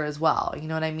glitter as well. You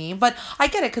know what I mean? But I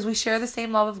get it because we share the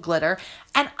same love of glitter,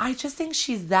 and I just think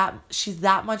she's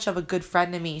that much of a good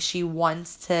friend to me. She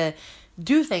wants to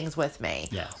do things with me.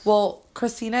 Yes. Well,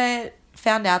 Christina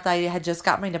found out that I had just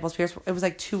got my nipples pierced. It was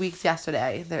like 2 weeks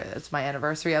yesterday. It's my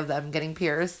anniversary of them getting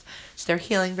pierced. They're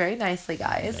healing very nicely,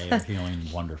 guys. They are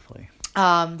healing wonderfully.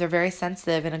 They're very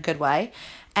sensitive in a good way.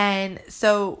 And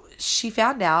so she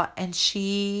found out and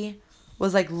she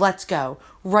was like, let's go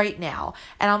right now.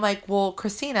 And I'm like, well,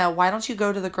 Christina, why don't you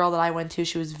go to the girl that I went to?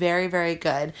 She was very, very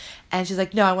good. And she's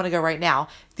like, no, I want to go right now.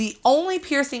 The only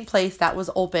piercing place that was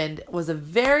opened was a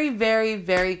very, very,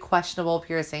 very questionable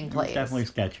piercing place. It's definitely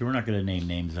sketchy. We're not going to name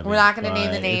names of it. We're not going to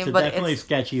name the name, but definitely it's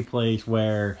sketchy place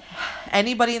where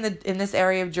anybody in this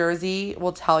area of Jersey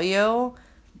will tell you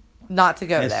not to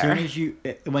go there. As soon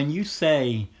as when you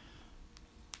say,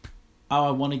 oh,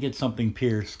 I want to get something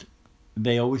pierced,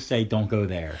 they always say, don't go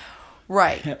there.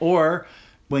 Right. Or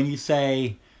when you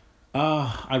say,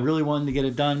 oh, I really wanted to get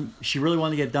it done. She really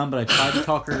wanted to get it done, but I tried to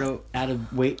talk her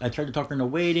I tried to talk her into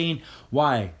waiting.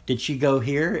 Why? Did she go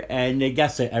here? And they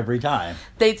guess it every time.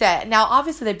 They did. Now,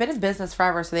 obviously, they've been in business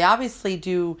forever, so they obviously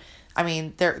do. I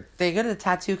mean, they go to the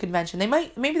tattoo convention.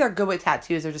 Maybe they're good with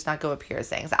tattoos. They're just not good with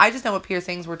piercings. I just know with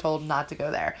piercings, we're told not to go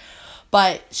there.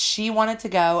 But she wanted to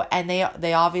go, and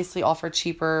they obviously offer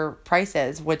cheaper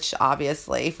prices, which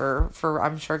obviously for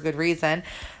I'm sure good reason.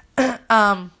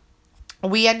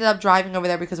 We ended up driving over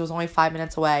there because it was only 5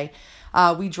 minutes away.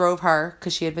 We drove her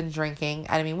because she had been drinking.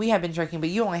 I mean, we had been drinking, but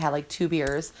you only had like 2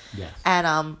 beers. Yes.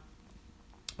 And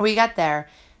we got there,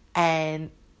 and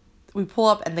we pull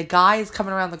up, and the guy is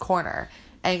coming around the corner.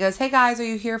 And he goes, hey, guys, are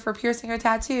you here for piercing or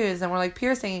tattoos? And we're like,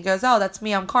 piercing. He goes, oh, that's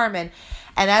me. I'm Carmen.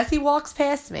 And as he walks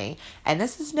past me, and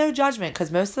this is no judgment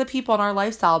because most of the people in our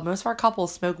lifestyle, most of our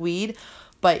couples smoke weed,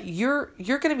 but you're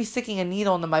going to be sticking a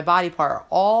needle into my body part.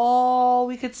 All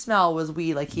we could smell was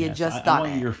weed, like he had just done it. I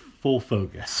want your full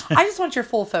focus. I just want your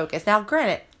full focus. Now,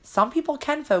 granted, some people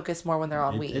can focus more when they're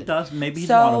on weed. It does. Maybe he's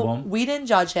one of them. We didn't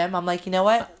judge him. I'm like, you know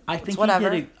what? I think whatever.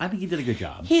 he did a good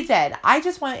job. He did. I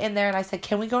just went in there and I said,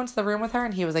 can we go into the room with her?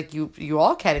 And he was like, you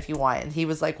all can if you want. And he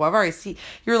was like, well, I've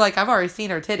already seen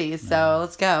her titties, so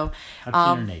let's go. I've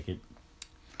seen her naked.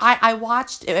 I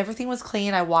watched, everything was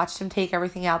clean. I watched him take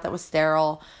everything out that was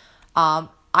sterile.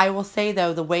 I will say,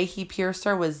 though, the way he pierced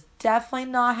her was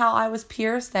definitely not how I was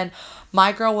pierced. And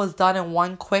my girl was done in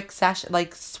one quick session,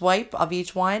 like swipe of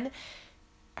each one.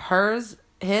 His,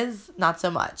 not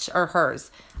so much. Or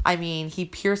hers. I mean, he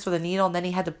pierced with a needle, and then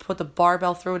he had to put the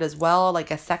barbell through it as well,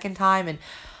 like a second time. And,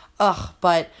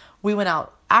 but we went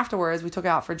out afterwards. We took her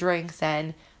out for drinks,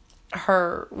 and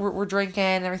we're drinking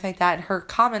and everything like that. And her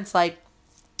comments like,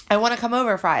 I want to come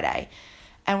over Friday.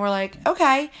 And we're like,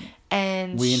 okay.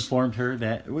 And we informed her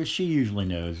that, well, she usually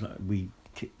knows.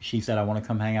 She said, I want to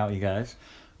come hang out with you guys.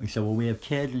 We said, well, we have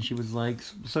kids. And she was like,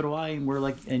 so do I. And we're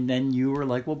like, and then you were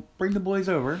like, well, bring the boys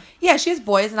over. Yeah, she has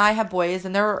boys and I have boys.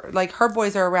 And they're like, her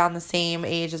boys are around the same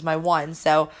age as my one.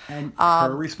 So, and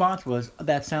her response was,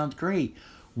 that sounds great.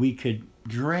 We could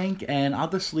drink and I'll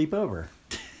just sleep over.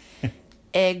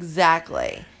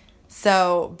 Exactly.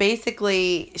 So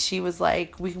basically she was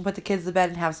like, we can put the kids to bed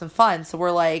and have some fun. So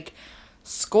we're like,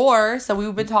 score. So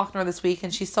we've been talking to her this week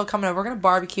and she's still coming over. We're going to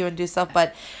barbecue and do stuff,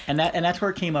 but and that's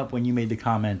where it came up when you made the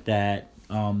comment that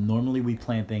normally we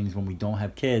plan things when we don't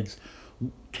have kids.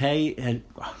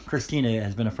 Christina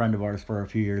has been a friend of ours for a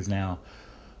few years now.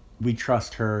 We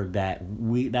trust her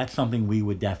that's something we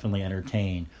would definitely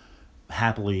entertain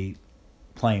happily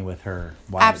playing with her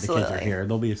while absolutely. The kids are here.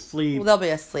 They'll be asleep. Well, they'll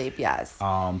be asleep, yes.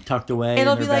 Tucked away.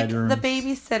 It'll in be their like bedrooms. the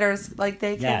babysitters, like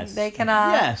they can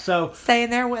so stay in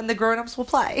there when the grown-ups will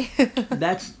play.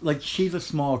 That's like she's a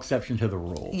small exception to the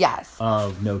rule. Yes.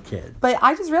 Of no kids. But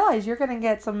I just realized you're gonna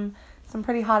get some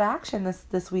pretty hot action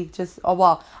this week.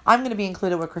 I'm gonna be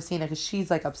included with Christina because she's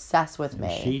like obsessed with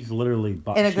me. She's literally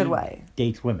in a good way.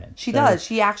 Dates women. She does.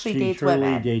 She actually dates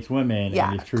women. She dates women.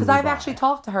 Yeah, because I've actually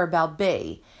talked to her about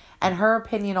B. And her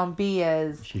opinion on B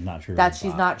is she's not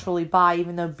truly bi,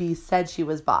 even though B said she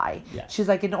was bi. Yeah. She's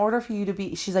like, in order for you to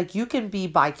be, she's like, you can be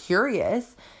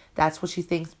bi-curious. That's what she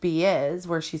thinks B is,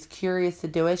 where she's curious to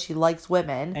do it. She likes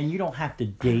women. And you don't have to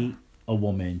date a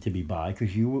woman to be bi,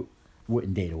 because you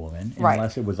wouldn't date a woman right.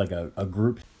 unless it was like a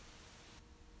group.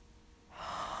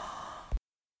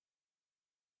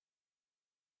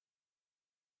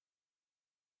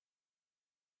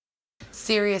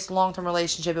 Serious long-term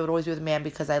relationship, it would always be with a man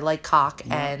because I like cock.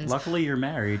 And luckily you're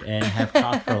married and have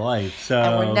cock for life, so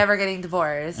and we're never getting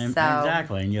divorced.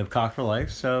 Exactly, and you have cock for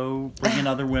life, so bringing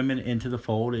other women into the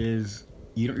fold is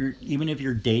even if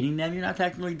you're dating them, you're not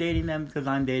technically dating them because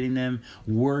I'm dating them.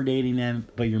 We're dating them,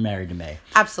 but you're married to me.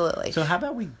 Absolutely. So how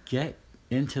about we get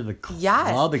into the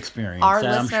club experience? Our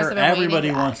that I'm listeners sure have been everybody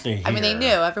waiting wants to hear. I mean, they knew.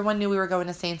 Everyone knew we were going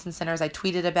to Saints and Sinners. I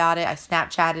tweeted about it. I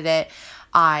Snapchatted it.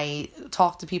 I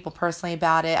talked to people personally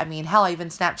about it. I mean, hell, I even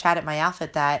Snapchatted my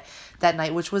outfit that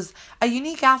night, which was a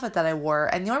unique outfit that I wore.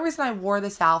 And the only reason I wore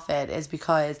this outfit is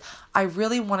because I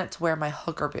really wanted to wear my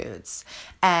hooker boots.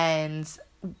 And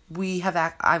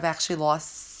I've actually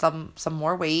lost some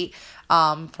more weight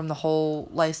from the whole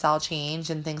lifestyle change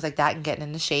and things like that and getting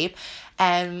into shape.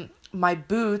 And my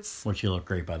boots, which you look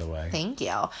great, by the way. Thank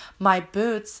you. My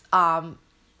boots,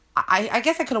 I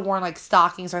guess I could have worn like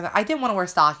stockings or anything. I didn't want to wear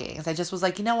stockings. I just was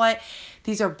like, you know what?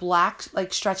 These are black,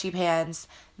 like stretchy pants.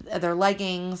 They're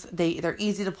leggings. They're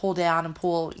easy to pull down and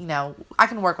pull, I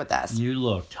can work with this. You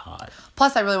looked hot.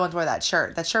 Plus, I really wanted to wear that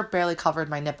shirt. That shirt barely covered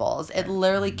my nipples. It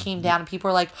literally came down and people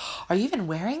were like, are you even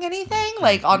wearing anything?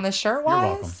 Like on the shirt wise?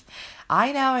 You're welcome.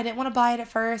 I know. I didn't want to buy it at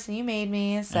first, and you made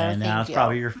me. So and now it's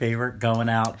probably your favorite going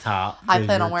out top. I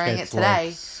plan on wearing it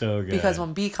today. So good. Because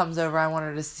when B comes over, I want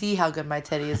her to see how good my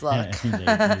titties look. They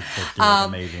look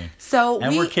amazing.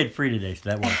 And we're kid free today, so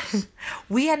that works.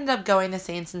 We ended up going to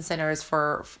Saints and Sinners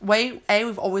for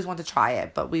we've always wanted to try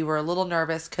it, but we were a little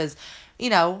nervous because,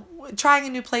 trying a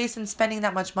new place and spending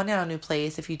that much money on a new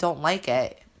place, if you don't like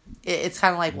it. It's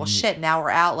kind of like, well, shit, now we're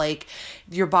out, like,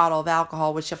 your bottle of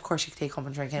alcohol, which, of course, you can take home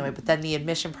and drink anyway, but then the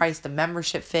admission price, the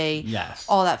membership fee, yes,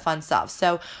 all that fun stuff.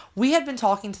 So we had been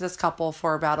talking to this couple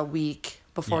for about a week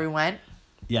before we went.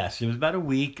 Yes, it was about a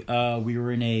week. We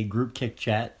were in a group kick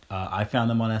chat. I found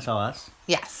them on SLS.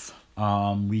 Yes.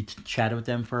 We chatted with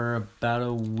them for about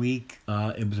a week.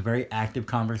 It was a very active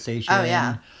conversation. Oh,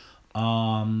 yeah.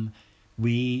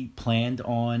 We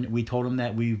told them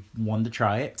that we wanted to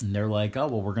try it, and they're like, oh,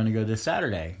 well, we're going to go this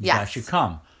Saturday. You guys should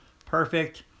come.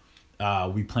 Perfect.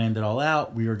 We planned it all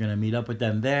out. We were going to meet up with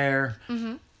them there.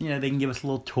 Mm-hmm. They can give us a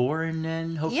little tour, and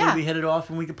then hopefully we hit it off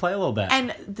and we could play a little bit.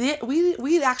 And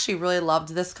we actually really loved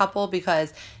this couple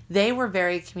because they were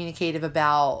very communicative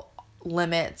about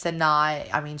limits and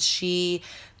probably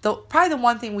the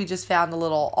one thing we just found a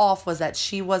little off was that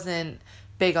she wasn't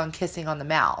big on kissing on the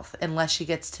mouth unless she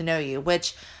gets to know you,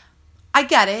 which I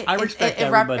get it. I respect it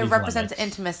represents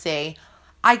intimacy.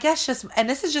 I guess and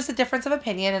this is just a difference of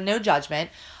opinion and no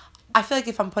judgment. I feel like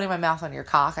if I'm putting my mouth on your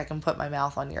cock, I can put my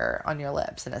mouth on your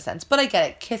lips in a sense. But I get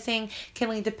it. Kissing can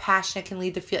lead to passion. It can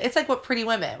lead to feel. It's like what Pretty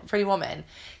Woman.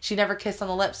 She never kissed on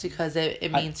the lips because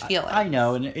it means feeling. I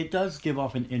know, and it does give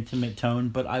off an intimate tone.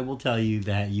 But I will tell you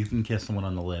that you can kiss someone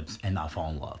on the lips and not fall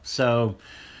in love. So.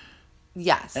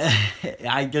 Yes.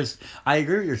 I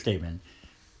agree with your statement.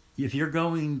 If you're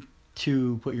going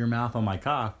to put your mouth on my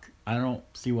cock, I don't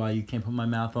see why you can't put your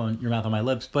mouth on my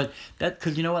lips. But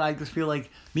because you know what? I just feel like,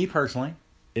 me personally,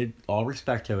 all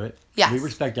respect to it. Yes. We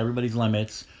respect everybody's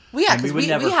limits. Because we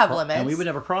have limits. And we would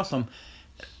never cross them.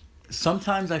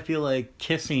 Sometimes I feel like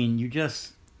kissing,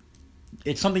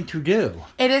 it's something to do.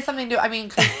 It is something to do. I mean,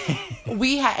 cause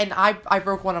I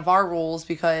broke one of our rules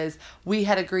because we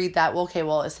had agreed that,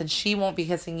 since she won't be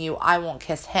kissing you, I won't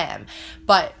kiss him.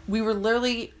 But we were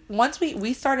literally, once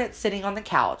we started sitting on the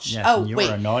couch. Yes, you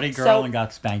were a naughty girl and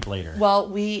got spanked later. Well,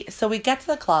 we get to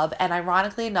the club, and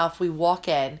ironically enough, we walk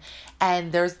in,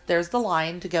 and there's the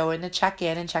line to go in to check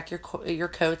in and check your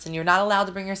coats, and you're not allowed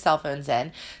to bring your cell phones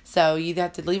in. So you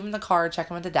have to leave them in the car, check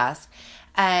them at the desk.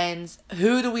 And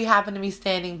who do we happen to be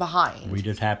standing behind? We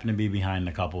just happen to be behind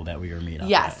the couple that we were meeting up with.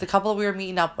 Yes, the couple we were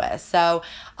meeting up with. So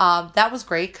that was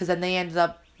great because then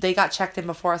they got checked in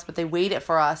before us, but they waited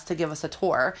for us to give us a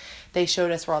tour. They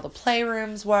showed us where all the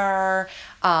playrooms were.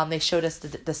 They showed us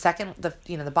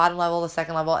the bottom level, the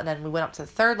second level, and then we went up to the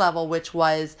third level, which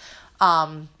was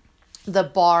the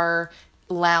bar,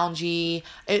 loungy.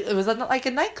 It was like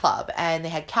a nightclub, and they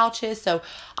had couches. So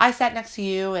I sat next to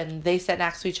you, and they sat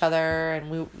next to each other, and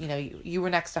we, you were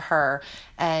next to her,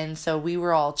 and so we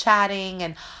were all chatting.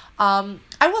 And I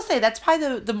will say that's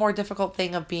probably the more difficult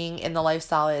thing of being in the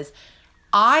lifestyle is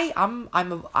I'm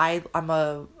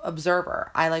a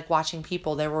observer. I like watching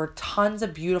people. There were tons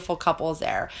of beautiful couples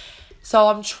there, so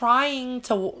I'm trying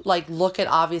to look at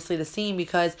obviously the scene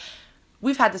because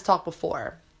we've had this talk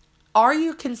before. Are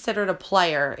you considered a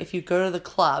player if you go to the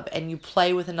club and you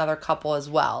play with another couple as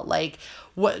well?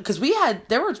 Because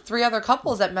there were 3 other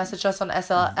couples that messaged us on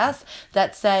SLS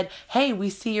that said, "Hey, we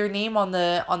see your name on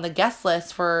the guest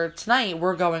list for tonight.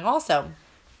 We're going also."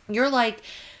 You're like,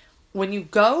 when you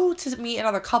go to meet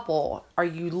another couple, are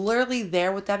you literally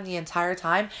there with them the entire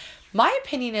time? My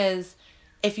opinion is,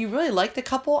 if you really like the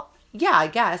couple, yeah, I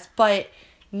guess, but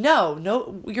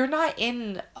no, you're not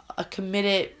in a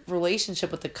committed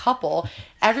relationship with the couple.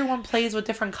 Everyone plays with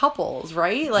different couples,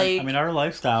 right? Like, I mean, our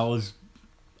lifestyle is,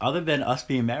 other than us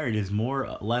being married, is more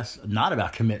or less not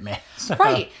about commitment.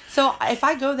 right. So if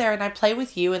I go there and I play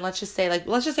with you, and let's just say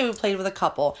we played with a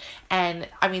couple, and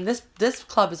I mean this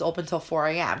club is open till 4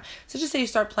 a.m. So just say you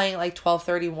start playing at like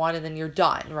 12:31 and then you're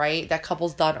done, right? That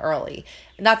couple's done early.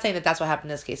 I'm not saying that that's what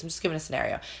happened in this case. I'm just giving a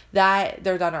scenario that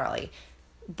they're done early,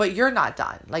 but you're not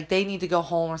done. Like they need to go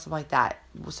home or something like that.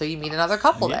 So you meet another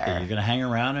couple there. You're gonna hang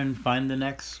around and find the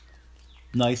next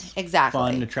nice, exactly,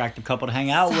 fun, attractive couple to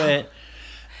hang out with.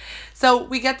 So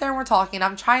we get there and we're talking.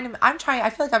 I feel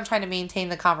like I'm trying to maintain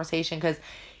the conversation because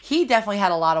he definitely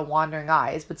had a lot of wandering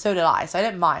eyes, but so did I. So I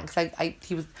didn't mind because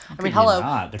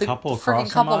hello. The couple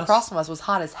across from us was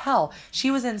hot as hell.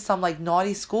 She was in some like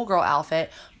naughty schoolgirl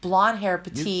outfit, blonde hair,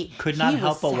 petite. You could not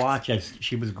help but watch as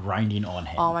she was grinding on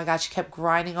him. Oh my God, she kept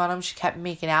grinding on him. She kept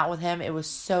making out with him. It was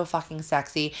so fucking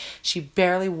sexy. She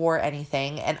barely wore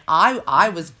anything, and I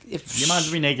was. You might as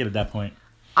well be naked at that point.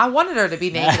 I wanted her to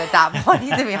be naked at that point,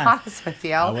 to be honest with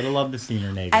you. I would have loved to see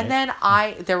her naked. And then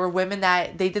there were women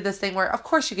that they did this thing where, of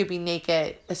course, you could be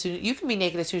naked you can be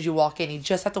naked as soon as you walk in. You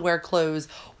just have to wear clothes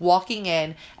walking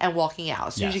in and walking out.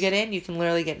 As soon as you get in, you can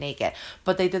literally get naked.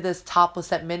 But they did this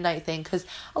topless at midnight thing because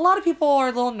a lot of people are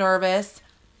a little nervous.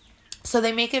 So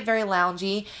they make it very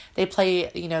loungy. They play,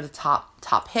 the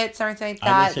top hits or anything like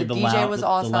that. The DJ was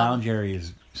awesome. The lounge area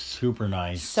is super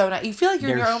nice. So nice. You feel like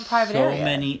you're in your own private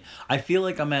area. I feel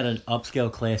like I'm at an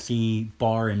upscale, classy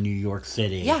bar in New York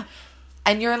City. Yeah.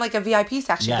 And you're in like a VIP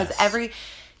section because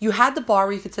you had the bar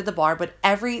where you could sit at the bar, but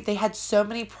they had so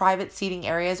many private seating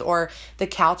areas or the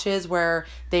couches where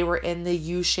they were in the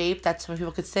U shape that some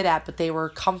people could sit at, but they were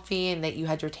comfy and that you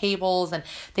had your tables, and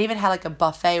they even had like a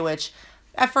buffet, which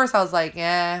at first I was like,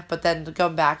 but then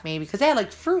going back maybe because they had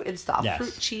like fruit and stuff,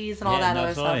 fruit, cheese, and all that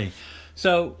other stuff.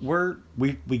 So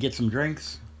we get some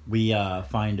drinks. We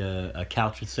find a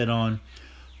couch to sit on.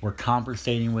 We're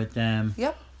conversating with them.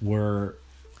 Yep.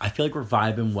 I feel like we're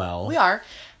vibing well. We are.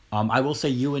 I will say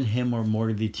you and him are more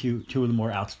of the two of the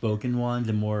more outspoken ones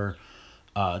and more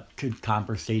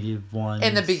conversative ones.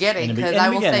 In the beginning, because I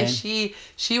will say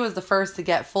she was the first to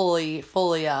get fully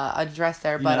undressed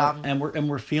there. But and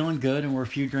we're feeling good, and we're a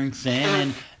few drinks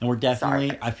in, and we're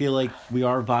definitely. I feel like we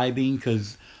are vibing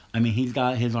because. I mean, he's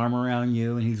got his arm around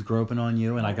you, and he's groping on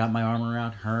you, and I got my arm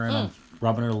around her, and I'm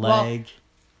rubbing her leg.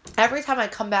 Well, every time I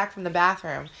come back from the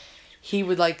bathroom, he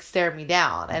would, like, stare me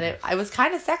down, and it was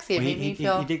kind of sexy. It made me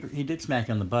feel... He did smack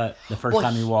you on the butt the first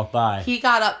time he walked by. He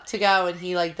got up to go, and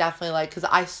he, like, definitely, like... Because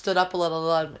I stood up a little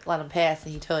to let him pass,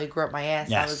 and he totally groped my ass.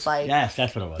 Yes. I was like... Yes,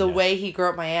 that's what it was. The way he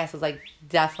groped my ass was, like,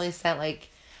 definitely sent, like...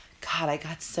 God, I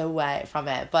got so wet from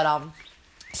it. But,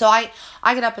 So I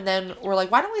get up and then we're like,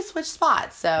 why don't we switch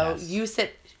spots? So you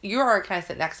already kind of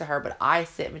sit next to her, but I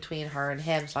sit in between her and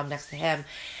him, so I'm next to him.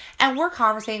 And we're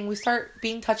conversating. We start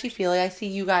being touchy-feely. I see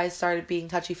you guys started being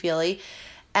touchy-feely.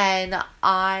 And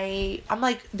I'm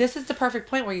like, this is the perfect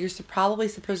point where you're probably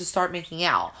supposed to start making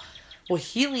out. Well,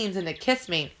 he leans in to kiss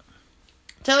me.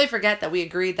 Totally forget that we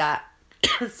agreed that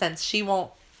since she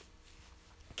won't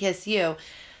kiss you,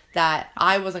 that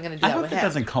I wasn't going to do that with him. I hope it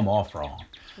doesn't come off wrong.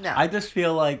 No. I just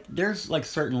feel like there's like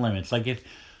certain limits. Like if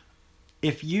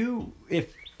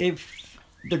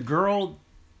the girl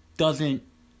doesn't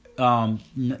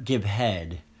give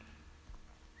head,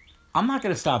 I'm not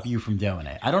going to stop you from doing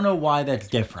it. I don't know why that's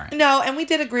different. No, and we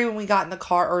did agree when we got in the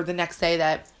car or the next day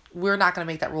that we're not going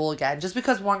to make that rule again. Just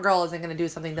because one girl isn't going to do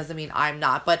something doesn't mean I'm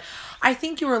not. But I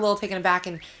think you were a little taken aback,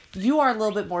 and you are a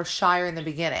little bit more shyer in the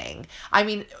beginning. I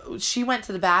mean, she went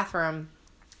to the bathroom.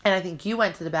 And I think you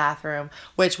went to the bathroom,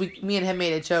 which me and him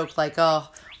made a joke like, oh,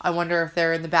 I wonder if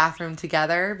they're in the bathroom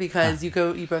together because you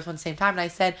both went at the same time. And I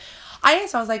asked him, I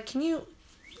was like,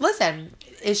 listen,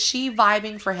 is she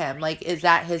vibing for him? Like, is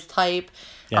that his type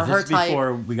or her type?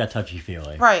 Before we got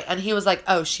touchy-feely. Right. And he was like,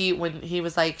 when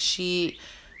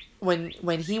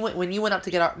you went up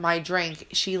to get my drink,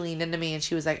 she leaned into me and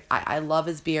she was like, I love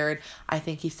his beard. I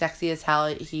think he's sexy as hell.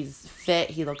 He's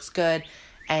fit. He looks good.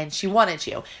 And she wanted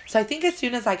you. So I think as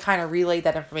soon as I kind of relayed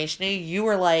that information to you, you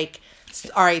were like,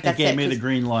 all right, that's it. It gave me the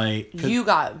green light. You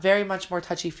got very much more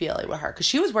touchy-feely with her. Because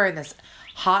she was wearing this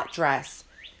hot dress.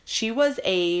 She was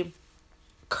a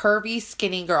curvy,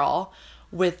 skinny girl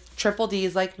with triple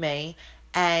Ds like me.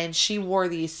 And she wore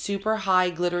these super high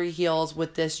glittery heels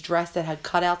with this dress that had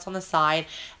cutouts on the side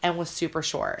and was super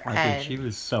short. I think she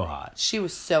was so hot. She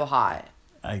was so hot.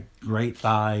 Great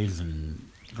thighs and...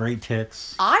 great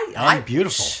tits. And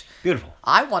beautiful. Beautiful.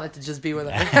 I wanted to just be with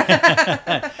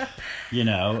him. You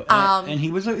know, and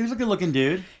he was a good looking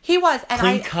dude. He was, and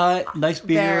clean cut, nice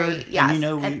beard. Yes, and you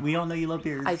know, we all know you love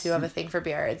beards. I do have a thing for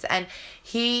beards, and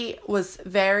he was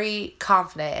very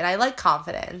confident, and I like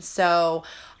confidence. So,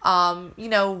 you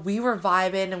know, we were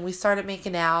vibing, and we started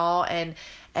making out,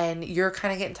 and you're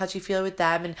kind of getting touchy feely with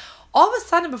them, and all of a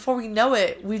sudden, before we know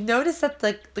it, we noticed that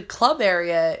the club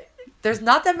area, there's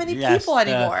not that many people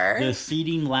anymore. The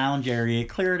seating lounge area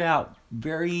cleared out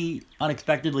very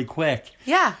unexpectedly quick.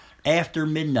 Yeah. After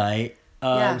midnight, it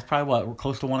was probably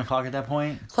close to 1 o'clock at that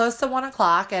point? Close to 1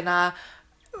 o'clock, and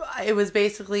it was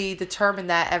basically determined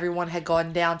that everyone had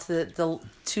gone down to the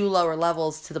 2 lower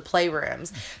levels to the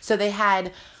playrooms. So they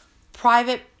had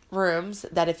private rooms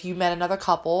that if you met another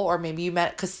couple, or maybe you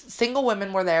met, because single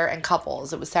women were there and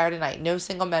couples. It was Saturday night. No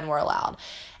single men were allowed.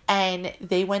 And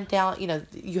they went down, you know,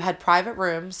 you had private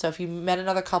rooms. So if you met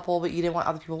another couple, but you didn't want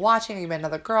other people watching, or you met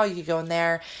another girl, you could go in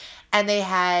there. And they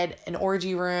had an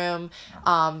orgy room.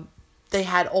 They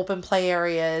had open play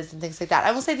areas and things like that.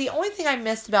 I will say the only thing I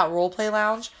missed about Role Play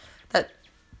Lounge that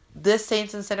this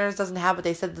Saints and Sinners doesn't have, but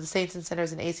they said the Saints and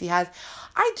Sinners and AC has,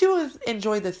 I do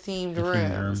enjoy the themed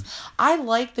rooms. I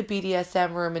like the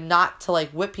BDSM room, and not to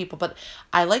like whip people, but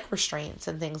I like restraints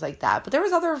and things like that. But there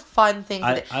was other fun things.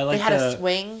 They had a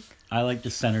swing. I like the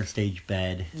center stage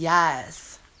bed. Yes.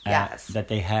 Yes. That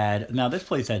they had. Now, this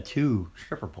place had 2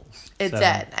 stripper poles. It did.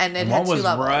 And it had 2 levels.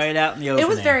 One was right out in the open. It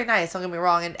was very nice, don't get me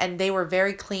wrong. And they were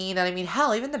very clean. And I mean,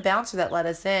 hell, even the bouncer that let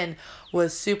us in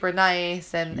was super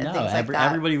nice and things like that.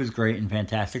 Everybody was great and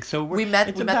fantastic. So we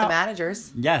met the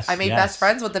managers. Yes. I made best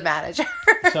friends with the manager.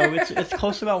 So it's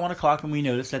close to about 1 o'clock, and we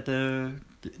noticed that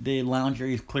the lounge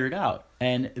area is cleared out.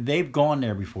 And they've gone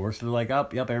there before, so they're like,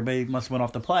 yep, everybody must have went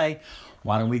off to play.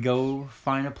 Why don't we go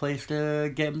find a place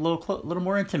to get a little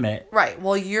more intimate? Right.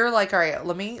 Well, you're like, all right,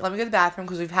 let me go to the bathroom,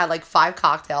 because we've had like 5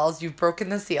 cocktails. You've broken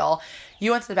the seal.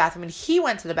 You went to the bathroom, and he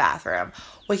went to the bathroom.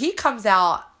 Well, he comes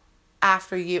out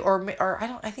after you, or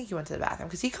I think you went to the bathroom,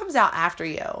 because he comes out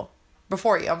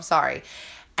before you. I'm sorry.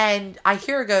 And I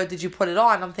hear her go, did you put it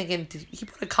on? I'm thinking, did he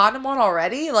put a condom on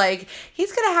already? Like,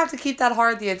 he's going to have to keep that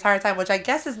hard the entire time, which I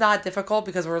guess is not difficult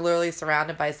because we're literally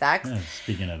surrounded by sex.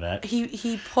 Speaking of that.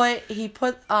 He put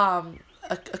a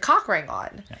cock ring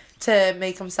on to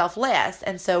make himself last.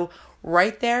 And so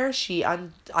right there, she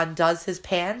undoes his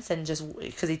pants, and just,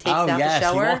 because he takes out the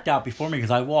shower. He walked out before me, because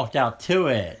I walked out to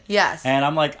it. Yes. And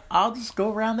I'm like, I'll just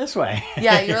go around this way.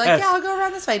 Yeah, you're like, I'll go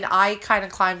around this way. And I kind of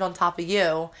climbed on top of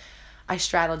you. I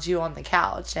straddled you on the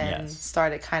couch and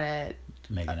started kind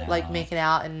of making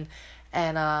out and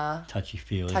touchy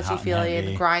feely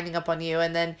and grinding up on you.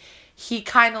 And then he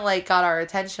kind of like got our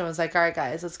attention, was like, all right,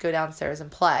 guys, let's go downstairs and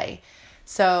play.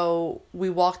 So we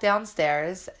walked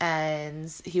downstairs, and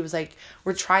he was like,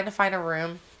 we're trying to find a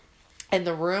room, and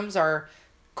the rooms are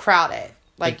crowded.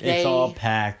 Like it's all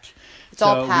packed.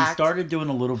 All packed. We started doing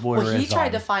a little voyeurism. Well, he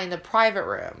tried to find a private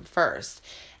room first.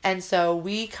 And so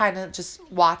we kind of just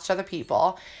watched other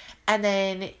people. And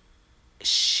then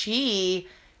she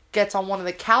gets on one of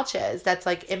the couches that's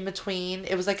like in between.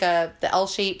 It was like the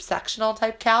L-shaped sectional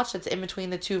type couch that's in between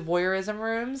the 2 voyeurism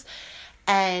rooms.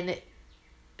 And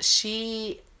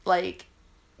she like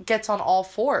gets on all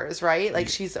 4s, right? Like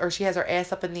she has her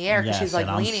ass up in the air because she's like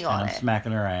leaning on it. I'm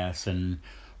smacking her ass and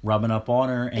rubbing up on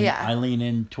her. And I lean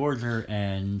in towards her,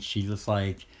 and she's just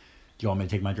like, do you want me to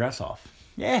take my dress off?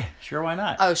 Yeah, sure, why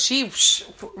not? Oh, she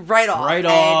right off. Right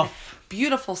off.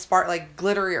 Beautiful like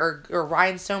glittery or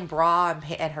rhinestone bra,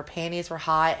 and her panties were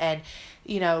hot, and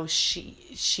you know,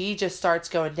 she just starts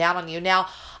going down on you. Now,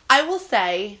 I will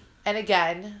say, and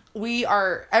again,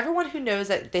 everyone who knows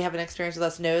that they have an experience with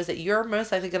us knows that you're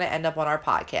most likely going to end up on our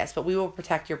podcast, but we will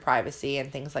protect your privacy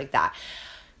and things like that.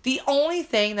 The only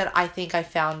thing that I think I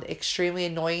found extremely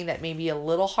annoying, that may be a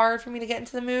little hard for me to get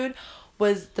into the mood,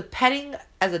 was the petting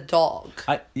as a dog.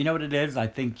 You know what it is? I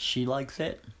think she likes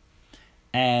it,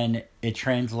 and it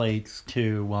translates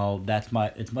to, well,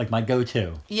 it's like my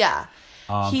go-to. Yeah.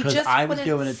 Because I was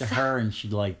doing it to her, and she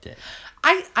liked it.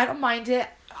 I don't mind it.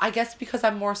 I guess because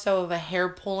I'm more so of a hair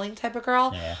pulling type of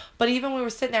girl. Yeah. But even we were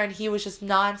sitting there, and he was just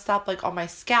nonstop like on my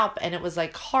scalp, and it was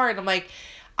like hard. I'm like,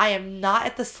 I am not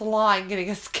at the salon getting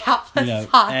a scalp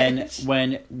massage. And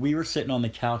when we were sitting on the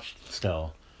couch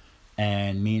still,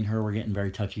 and me and her were getting very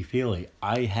touchy-feely,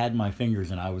 I had my fingers,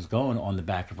 and I was going on the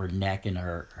back of her neck and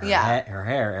her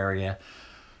hair area.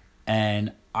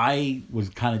 And I was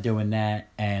kind of doing that,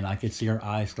 and I could see her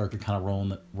eyes start to kind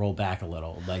of roll back a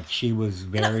little. Like, she was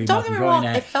very don't get me wrong,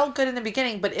 it felt good in the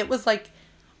beginning, but it was like,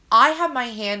 I have my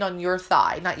hand on your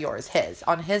thigh, not yours,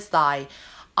 on his thigh.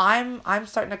 I'm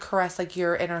starting to caress like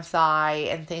your inner thigh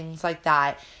and things like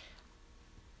that.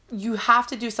 you have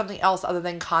to do something else other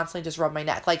than constantly just rub my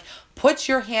neck. Like, put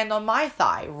your hand on my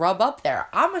thigh, rub up there.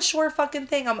 I'm a sure fucking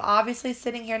thing. I'm obviously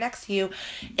sitting here next to you.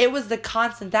 It was the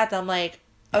constant that I'm like,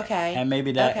 okay. And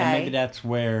maybe that's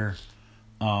where,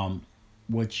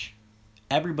 which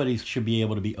everybody should be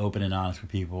able to be open and honest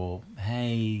with people.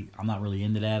 Hey, I'm not really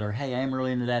into that, or hey, I am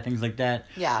really into that, things like that.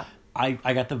 Yeah. I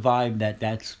got the vibe that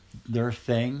that's their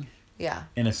thing. Yeah.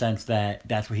 In a sense that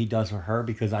that's what he does for her,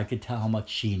 because I could tell how much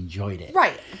she enjoyed it.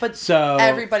 Right. But so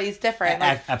everybody's different.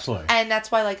 Like, absolutely. And that's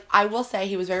why, like, I will say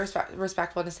he was very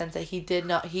respectful in the sense that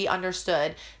he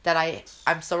understood that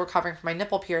I'm still recovering from my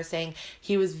nipple piercing.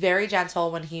 He was very gentle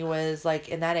when he was, like,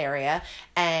 in that area.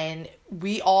 And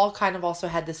we all kind of also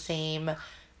had the same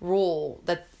rule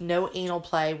that no anal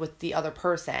play with the other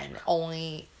person.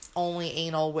 Only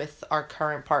anal with our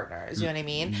current partners. You know what I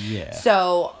mean? Yeah.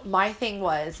 So my thing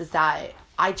is that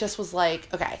I just was like,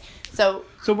 okay, so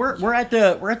we're at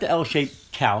the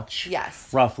L-shaped couch. Yes.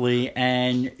 Roughly,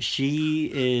 and she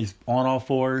is on all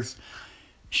fours.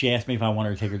 She asked me if I want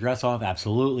her to take her dress off.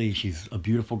 Absolutely. She's a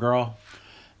beautiful girl.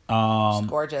 She's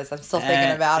gorgeous. I'm still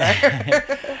thinking about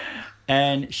her.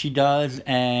 And she does,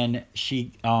 and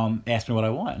she asked me what I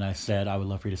want, and I said I would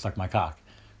love for you to suck my cock.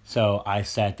 So I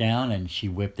sat down and she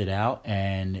whipped it out,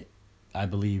 and I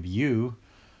believe you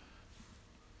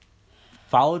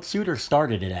followed suit or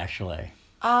started it, actually.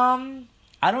 I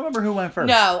don't remember who went first.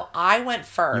 No, I went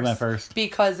first. You went first?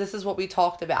 Because this is what we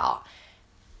talked about.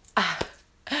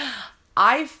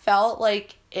 I felt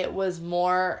like it was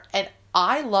more, and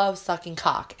I love sucking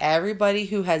cock. Everybody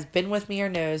who has been with me or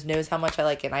knows how much I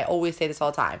like it. And I always say this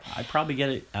all the time. I probably get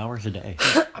it hours a day.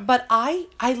 But I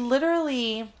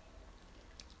literally,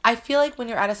 I feel like when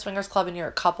you're at a swingers club and you're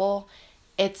a couple,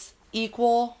 it's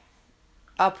equal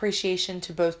appreciation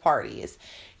to both parties.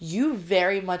 You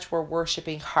very much were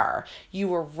worshiping her. You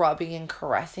were rubbing and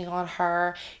caressing on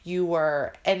her. You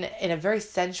were in a very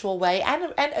sensual way,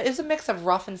 and it was a mix of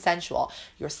rough and sensual.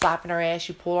 You were slapping her ass,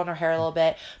 you pulled on her hair a little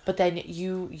bit, but then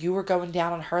you were going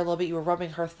down on her a little bit. You were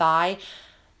rubbing her thigh.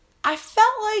 I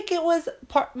felt like it was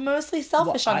mostly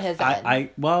selfish on his end.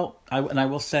 I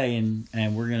will say,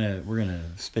 and we're gonna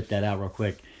spit that out real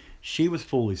quick. She was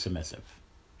fully submissive.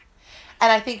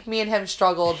 And I think me and him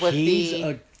struggled with He's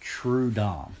a true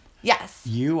dom. Yes.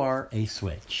 You are a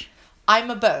switch. I'm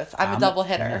a both. I'm a double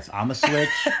hitter. Yes, I'm a switch.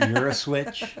 You're a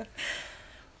switch.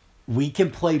 We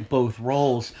can play both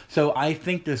roles. So I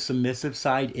think the submissive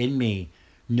side in me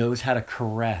knows how to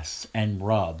caress and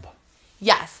rub.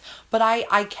 Yes, but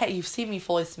I can't, you've seen me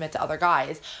fully submit to other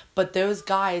guys, but those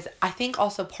guys, I think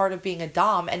also part of being a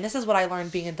dom, and this is what I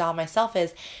learned being a dom myself,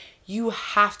 is you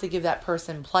have to give that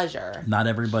person pleasure. Not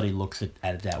everybody looks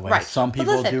at it that way. Right. Some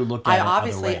people do look at it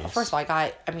other ways. First of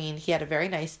all, he had a very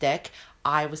nice dick.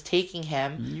 I was taking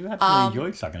him. You absolutely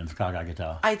enjoyed sucking his cock, I could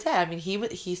tell. I did. I mean,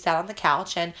 he sat on the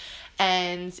couch but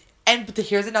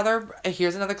here's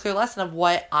another clear lesson of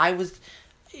what I was.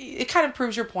 It kind of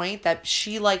proves your point that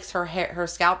she likes her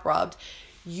scalp rubbed.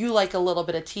 You like a little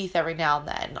bit of teeth every now and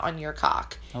then on your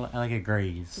cock. I like it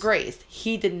grazed. Grazed.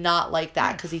 He did not like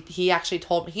that because he actually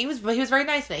told me he was very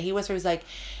nice in it. He was like,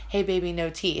 "Hey baby, no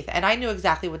teeth," and I knew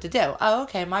exactly what to do. Oh,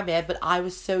 okay, my bad. But I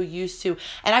was so used to,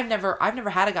 and I've never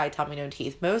had a guy tell me no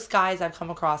teeth. Most guys I've come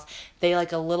across, they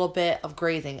like a little bit of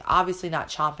grazing. Obviously not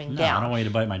chomping down. I don't want you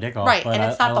to bite my dick off. Right, but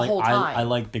and it's not the whole time. I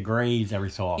like the graze every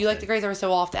so often. You like the graze every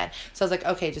so often. So I was like,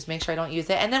 okay, just make sure I don't use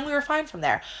it. And then we were fine from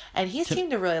there. And he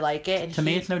seemed to really like it. And to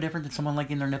me, it's no different than someone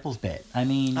liking their nipples bit. I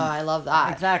mean, oh, I love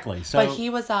that. Exactly. So, but he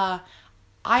was I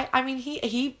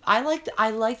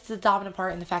liked the dominant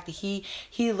part in the fact that he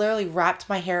literally wrapped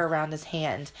my hair around his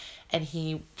hand and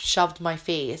he shoved my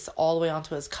face all the way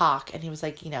onto his cock and he was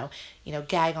like,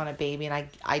 gag on it, baby, and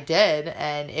I did,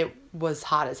 and it was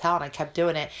hot as hell and I kept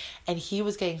doing it, and he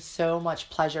was getting so much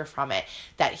pleasure from it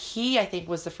that I think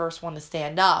was the first one to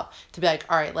stand up to be like,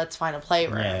 all right, let's find a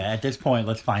playroom. Yeah, at this point,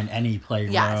 let's find any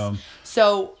playroom. Yes.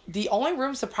 So the only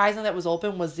room surprisingly that was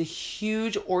open was the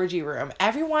huge orgy room.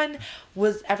 Everyone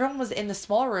was in the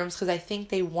smaller rooms because I think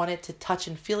they wanted to touch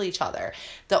and feel each other.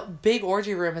 The big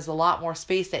orgy room is a lot more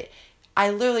space that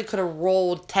I literally could have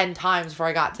rolled 10 times before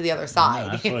I got to the other side.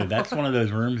 No, absolutely. That's one of those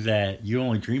rooms that you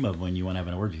only dream of when you want to have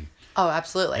an orgy. Oh,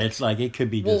 absolutely. It's like it could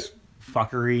be just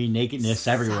fuckery, nakedness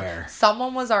everywhere.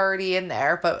 Someone was already in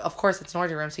there, but of course it's an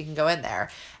orgy room, so you can go in there.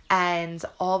 And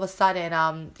all of a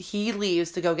sudden, he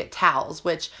leaves to go get towels,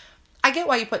 which I get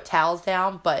why you put towels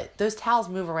down, but those towels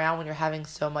move around when you're having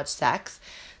so much sex.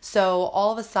 So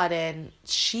all of a sudden,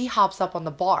 she hops up on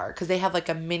the bar because they have like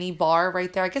a mini bar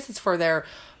right there. I guess it's for their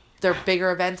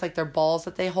bigger events, like their balls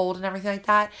that they hold and everything like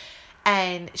that.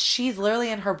 And she's literally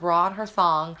in her bra and her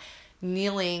thong,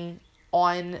 kneeling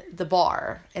on the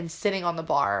bar and sitting on the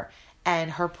bar,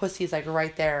 and her pussy's like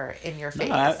right there in your face.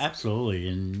 No, absolutely.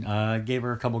 And gave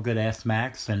her a couple good ass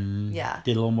smacks and Yeah.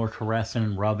 did a little more caressing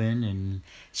and rubbing and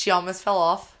She almost fell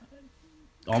off.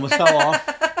 almost fell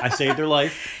off. I saved her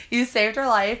life. You saved her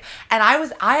life. And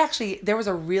there was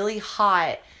a really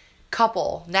hot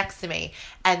couple next to me,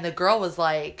 and the girl was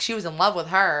like, she was in love with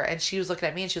her, and she was looking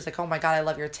at me and she was like, oh my God, I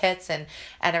love your tits and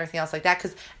everything else like that.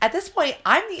 Because at this point,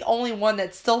 I'm the only one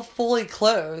that's still fully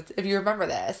clothed, if you remember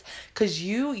this, because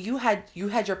you had your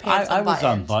pants I unbuttoned. was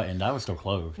unbuttoned. I was still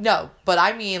clothed. No, but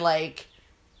I mean, like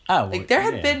there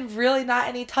had yeah. been really not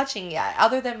any touching yet,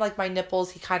 other than like my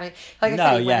nipples. He kind of, like I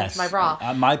said, he went into my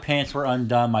bra. My pants were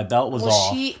undone. My belt was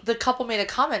off. The couple made a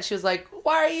comment. She was like,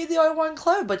 why are you the only one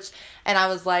clothed? And I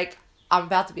was like, I'm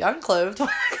about to be unclothed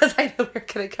because I know we're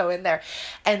going to go in there.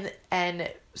 And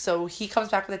so he comes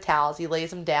back with the towels. He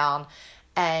lays them down,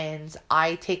 and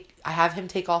I have him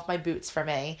take off my boots for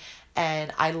me.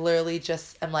 And I literally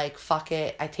just am like, fuck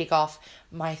it. I take off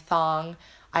my thong.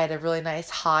 I had a really nice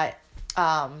hot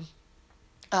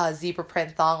zebra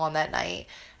print thong on that night,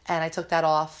 and I took that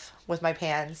off with my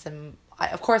pants, and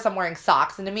of course I'm wearing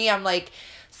socks, and to me I'm like,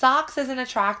 socks isn't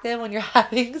attractive when you're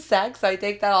having sex, so I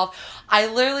take that off.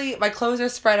 My clothes are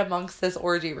spread amongst this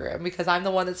orgy room because I'm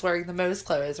the one that's wearing the most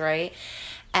clothes, right?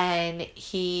 And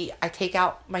I take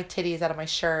out my titties out of my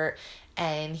shirt,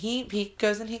 and he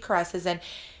goes and he caresses, and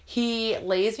he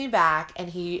lays me back, and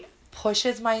he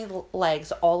pushes my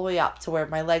legs all the way up to where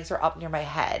my legs are up near my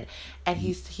head, and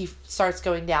he starts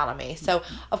going down on me. So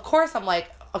of course I'm like,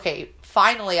 okay,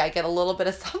 finally I get a little bit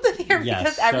of something here,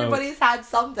 because everybody's had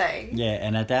something. Yeah,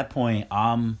 and at that point,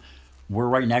 we're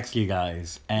right next to you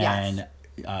guys, and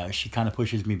she kind of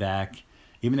pushes me back,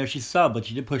 even though she's sub, but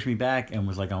she did push me back and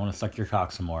was like, I want to suck your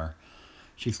cock some more.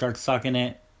 She starts sucking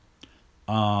it.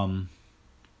 I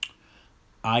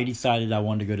decided I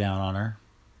wanted to go down on her.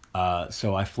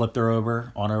 So I flipped her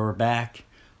over on her back,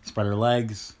 spread her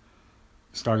legs,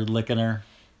 started licking her.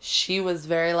 She was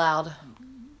very loud.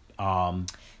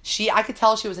 I could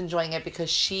tell she was enjoying it,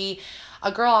 because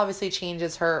a girl obviously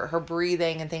changes her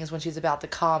breathing and things when she's about to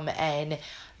come, and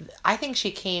I think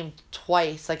she came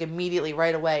twice, like immediately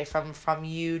right away from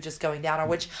you just going down her,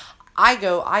 which I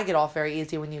get off very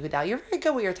easy when you go down. You're very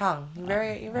good with your tongue. You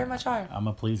very much are. I'm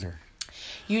a pleaser.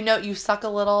 You suck a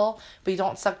little, but you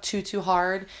don't suck too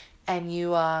hard, and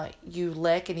you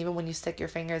lick, and even when you stick your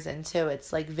fingers into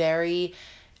it's like very,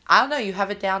 I don't know, you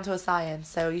have it down to a science,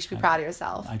 so you should be proud of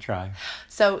yourself. I try.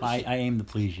 So I aim to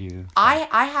please you.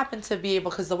 I happen to be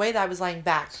able, because the way that I was laying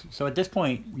back. So at this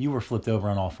point, you were flipped over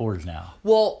on all fours now.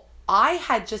 Well, I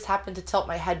had just happened to tilt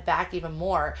my head back even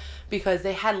more, because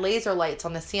they had laser lights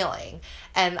on the ceiling,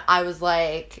 and I was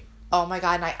like, oh my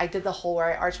God, and I did the whole where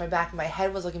I arched my back, and my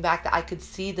head was looking back, that I could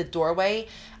see the doorway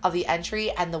of the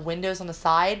entry and the windows on the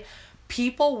side.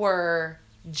 People were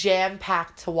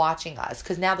jam-packed to watching us,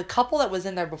 because now the couple that was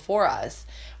in there before us,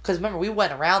 because remember, we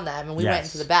went around them, and we went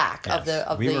into the back of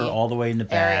the we were all the way in the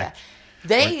back. Area.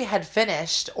 They had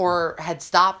finished or had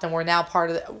stopped and were now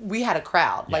part of we had a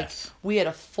crowd. Yes. Like, we had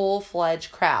a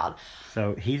full-fledged crowd.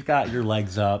 So he's got your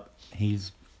legs up.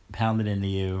 He's pounded into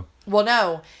you. Well,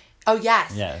 no. Oh,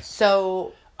 yes. Yes.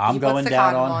 So I'm going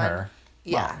down on her.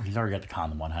 Yeah. Well, he's already got the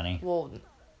condom on, honey. Well,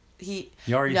 You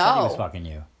already said he was fucking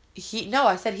you.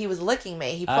 I said he was licking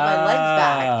me. He put my legs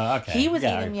back. Okay. He was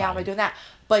eating me out by doing that.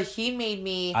 But he made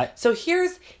me... So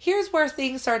here's where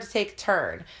things start to take a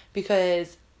turn.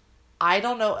 Because I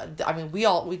don't know... I mean,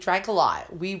 we drank a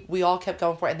lot. We all kept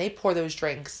going for it. And they pour those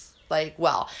drinks, like,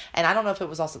 well. And I don't know if it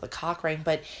was also the cock ring.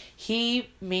 But he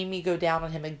made me go down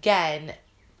on him again,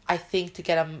 I think, to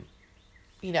get him,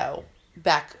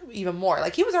 back even more.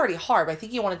 Like, he was already hard, but I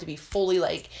think he wanted to be fully,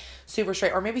 like, super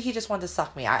straight, or maybe he just wanted to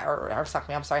suck me,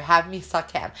 have me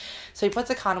suck him. So he puts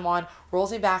a condom on,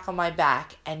 rolls me back on my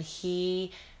back, and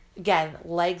he, again,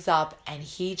 legs up, and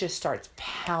he just starts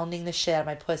pounding the shit out of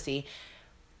my pussy.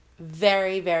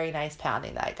 Very, very nice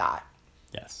pounding that I got.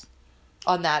 Yes.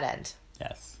 On that end.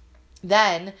 Yes.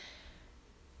 Then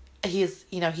he's,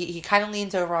 he kind of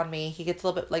leans over on me. He gets a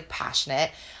little bit, like,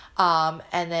 passionate.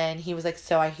 And then he was like,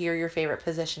 so I hear your favorite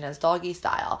position is doggy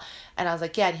style. And I was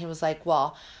like, yeah. And he was like,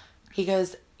 well, he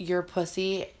goes, your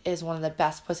pussy is one of the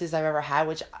best pussies I've ever had,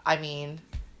 which, I mean,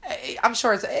 I'm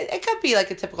sure it could be like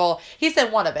a typical, he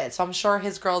said one of it. So I'm sure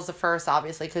his girl's the first,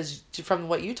 obviously, because from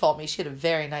what you told me, she had a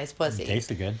very nice pussy. It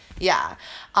tasted good. Yeah.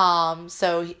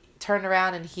 So he turned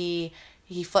around and he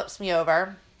flips me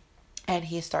over and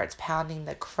he starts pounding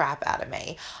the crap out of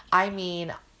me. I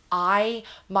mean, my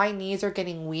knees are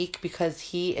getting weak because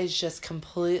he is just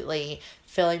completely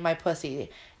filling my pussy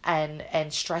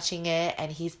and stretching it,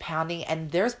 and he's pounding,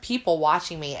 and there's people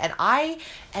watching me, and I'm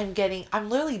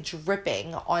literally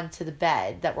dripping onto the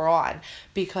bed that we're on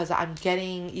because I'm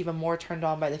getting even more turned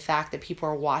on by the fact that people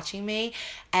are watching me.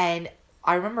 And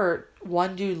I remember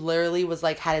one dude literally was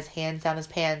like, had his hands down his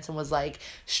pants and was like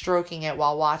stroking it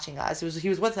while watching us. He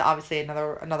was with obviously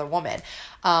another woman.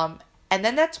 And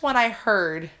then that's when I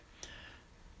heard,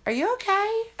 "Are you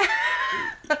okay?"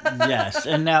 Yes.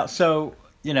 And now, so,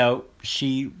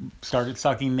 she started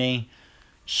sucking me.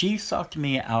 She sucked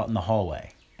me out in the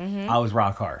hallway. Mm-hmm. I was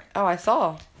rock hard. Oh, I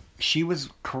saw. She was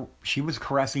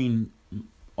caressing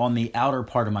on the outer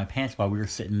part of my pants while we were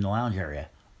sitting in the lounge area.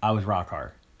 I was rock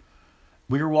hard.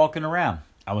 We were walking around.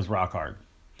 I was rock hard.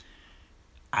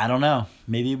 I don't know.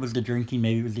 Maybe it was the drinking.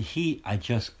 Maybe it was the heat. I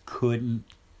just couldn't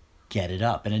get it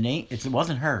up. And it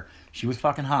wasn't her. She was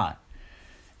fucking hot.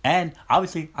 And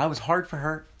obviously, I was hard for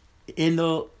her in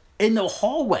the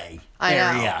hallway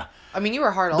area. I mean, you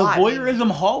were hard a lot. The lot.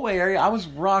 voyeurism hallway area, I was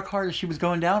rock hard as she was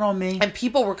going down on me. And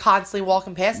people were constantly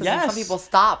walking past us, yes. and some people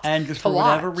stopped. And just for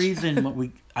whatever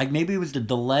reason, maybe it was the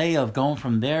delay of going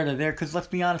from there to there. Because let's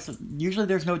be honest, usually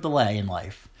there's no delay in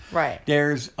life. Right.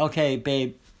 There's, okay,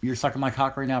 babe, you're sucking my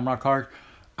cock right now, I'm rock hard.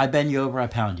 I bend you over, I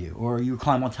pound you. Or you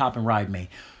climb on top and ride me.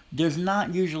 There's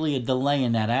not usually a delay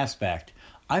in that aspect.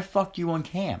 I fucked you on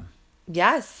cam.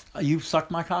 Yes. You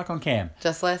sucked my cock on cam.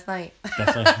 Just last night.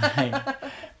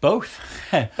 Both.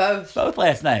 Both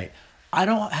last night. I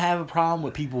don't have a problem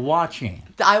with people watching.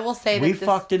 I will say that we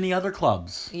fucked in the other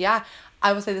clubs. Yeah.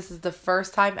 I will say this is the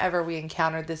first time ever we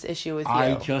encountered this issue with you.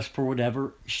 I just, for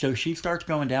whatever... So she starts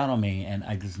going down on me, and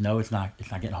I just know it's not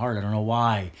getting hard. I don't know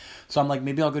why. So I'm like,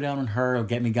 maybe I'll go down on her. It'll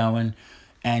get me going.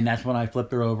 And that's when I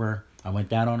flipped her over. I went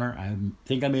down on her. I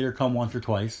think I made her come once or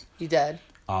twice. You did.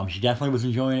 She definitely was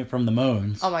enjoying it from the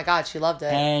moans. Oh my God, she loved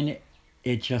it. And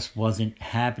it just wasn't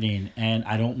happening, and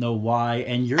I don't know why.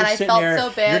 And you're sitting there,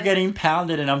 so bad. You're getting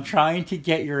pounded, and I'm trying to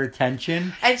get your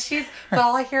attention. And but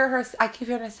all I hear her, I keep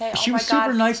hearing her say, "Oh she my was God,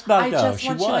 super nice about it, though. I just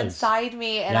want you inside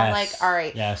me." And I'm like, "All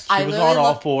right." Yes, she was on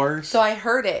all fours. So I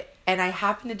heard it, and I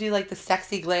happened to do like the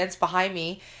sexy glance behind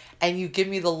me, and you give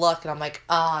me the look, and I'm like,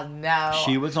 "Oh no."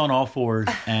 She was on all fours,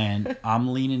 and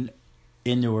I'm leaning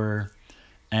into her.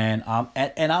 And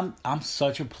I'm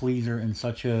such a pleaser and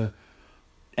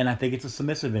and I think it's a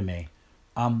submissive in me.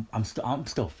 I'm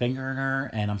still fingering her,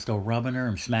 and I'm still rubbing her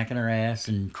and smacking her ass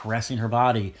and caressing her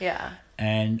body. Yeah.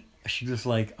 And she's just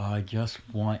like, "Oh, I just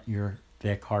want your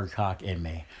thick hard cock in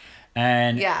me,"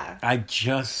 and yeah, I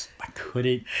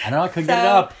couldn't. I don't know. I couldn't get it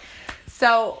up.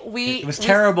 So it was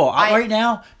terrible. Right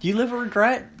now, do you live a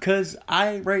regret? Because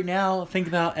I right now think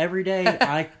about every day.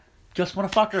 I just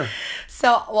want to fuck her.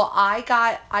 So, well, I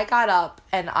got up,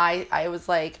 and I was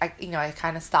like, I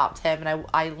kind of stopped him, and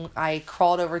I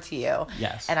crawled over to you.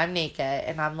 Yes. And I'm naked,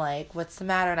 and I'm like, "What's the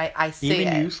matter?" And I see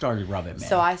even it. You started rubbing me.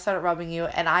 So I started rubbing you,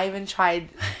 and I even tried,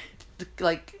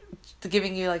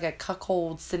 giving you like a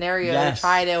cuckold scenario to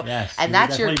try to, and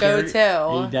that's your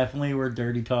go-to. You definitely were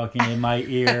dirty talking in my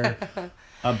ear.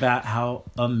 About how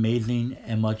amazing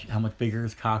and how much bigger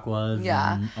his cock was,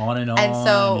 and on and on. And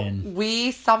so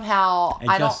we somehow,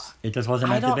 it just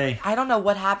wasn't meant to be. I don't know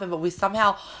what happened, but we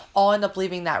somehow all end up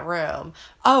leaving that room.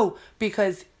 Oh,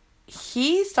 because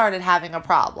he started having a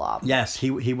problem. Yes,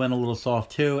 he went a little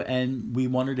soft too, and we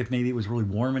wondered if maybe it was really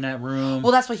warm in that room.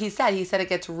 Well, that's what he said. He said it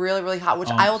gets really, really hot, which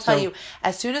I will tell you,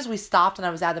 as soon as we stopped and I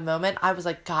was at the moment, I was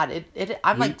like, God,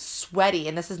 I'm like sweaty,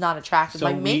 and this is not attractive.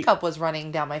 My makeup was running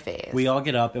down my face. We all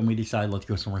get up and we decide, let's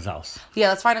go somewhere else. Yeah,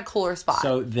 let's find a cooler spot.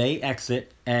 So they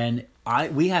exit, and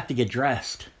we have to get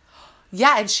dressed.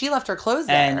 Yeah, and she left her clothes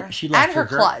there. And she left her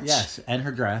clutch. Yes, and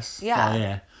her dress. Yeah.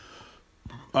 Yeah.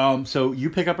 So you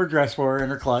pick up her dress for her and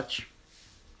her clutch,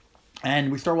 and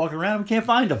we start walking around and we can't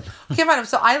find them.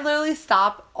 So I literally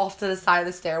stop off to the side of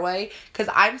the stairway because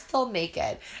I'm still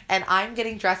naked and I'm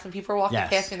getting dressed, and people are walking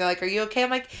past me and they're like, "Are you okay?" I'm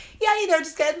like, "Yeah,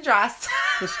 just getting dressed."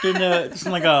 just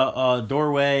in like a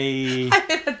doorway. I'm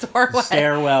in a doorway.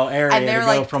 Stairwell area and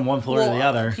to go from one floor to the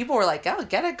other. People were like, "Oh,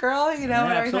 get it, girl," and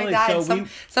everything like that. So and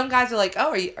some guys are like,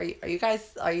 "Oh, are you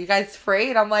guys free?"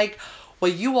 And I'm like,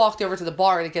 well, you walked over to the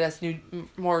bar to get us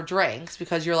more drinks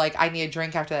because you're like, I need a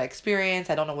drink after that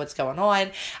experience. I don't know what's going on.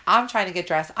 I'm trying to get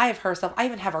dressed. I have her stuff. I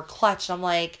even have her clutch. And I'm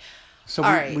like, so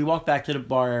we walked back to the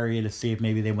bar area to see if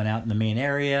maybe they went out in the main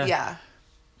area. Yeah.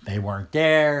 They weren't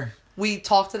there. We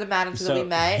talked to the managers that we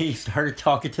met. He started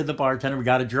talking to the bartender. We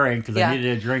got a drink because I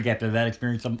needed a drink after that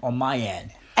experience on my end.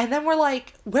 And then we're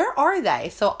like, where are they?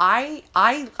 So I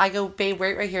go, babe,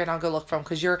 wait right here, and I'll go look for them,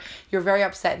 because you're very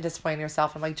upset and disappointed in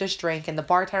yourself. I'm like, just drink. And the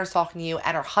bartender's talking to you,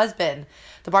 and her husband,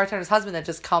 the bartender's husband that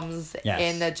just comes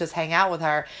in to just hang out with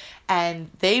her, and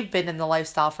they've been in the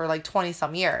lifestyle for like 20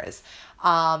 some years.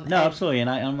 No, absolutely. And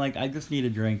I'm like, I just need a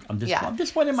drink. I'm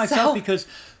just wondering myself, because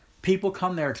people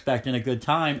come there expecting a good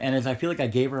time, and as I feel like I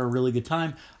gave her a really good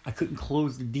time, I couldn't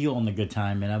close the deal on the good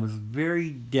time, and I was very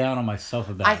down on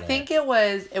myself about it. I think it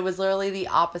was literally the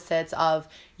opposites of,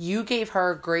 you gave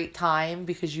her a great time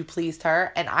because you pleased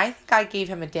her, and I think I gave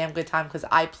him a damn good time because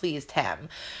I pleased him.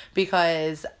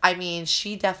 Because, I mean,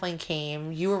 she definitely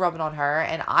came, you were rubbing on her,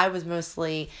 and I was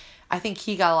mostly... I think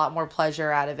he got a lot more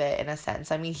pleasure out of it, in a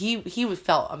sense. I mean, he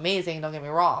felt amazing, don't get me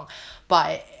wrong,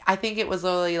 but I think it was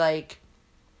literally like...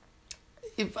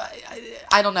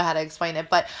 I don't know how to explain it,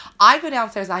 but I go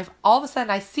downstairs and all of a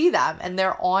sudden I see them, and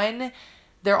they're on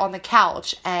the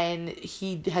couch, and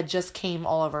he had just came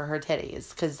all over her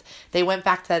titties, because they went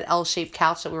back to that L-shaped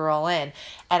couch that we were all in,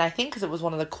 and I think because it was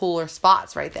one of the cooler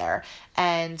spots right there,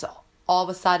 and all of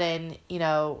a sudden, you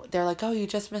know, they're like, oh, you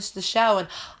just missed the show, and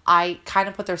I kind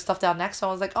of put their stuff down next to them.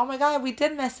 I was like, oh my God, we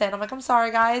did miss it. I'm like, I'm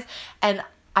sorry, guys, and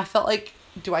I felt like,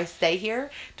 do I stay here?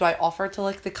 Do I offer to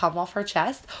lick the cum off her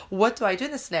chest? What do I do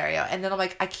in this scenario? And then I'm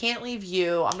like, I can't leave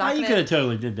you. I'm not gonna... You could have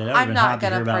totally did that. I'm not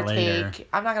going to partake.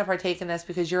 I'm not going to partake in this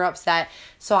because you're upset.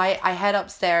 So I head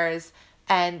upstairs,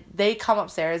 and they come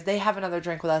upstairs. They have another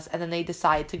drink with us, and then they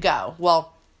decide to go.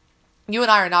 Well, you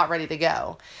and I are not ready to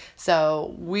go.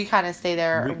 So we kind of stay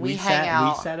there. We hang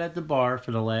out. We sat at the bar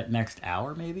for the next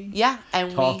hour, maybe? Yeah.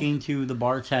 And talking to the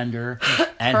bartender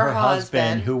and her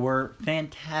husband, who were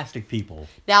fantastic people.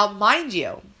 Now, mind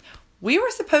you, we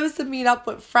were supposed to meet up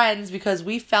with friends because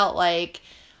we felt like,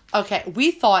 okay,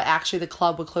 we thought actually the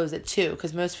club would close at 2,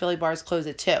 because most Philly bars close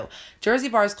at 2. Jersey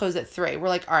bars close at 3. We're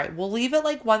like, all right, we'll leave at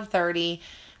like 1:30.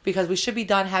 Because we should be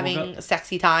done having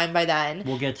sexy time by then.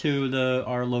 We'll get to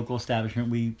our local establishment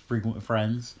we frequent with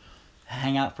friends,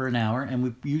 hang out for an hour, and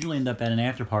we usually end up at an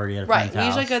after party at a friend's house. Right, we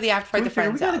usually go to the after party at the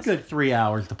friend's house. We got a good 3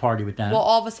 hours to party with them. Well,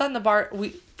 all of a sudden the bar,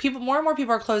 more and more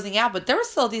people are closing out, but there was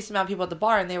still a decent amount of people at the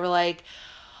bar, and they were like,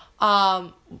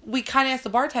 we kind of asked the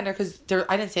bartender, because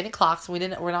I didn't see any clocks, and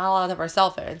we're not allowed to have our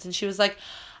cell phones, and she was like,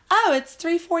 oh, it's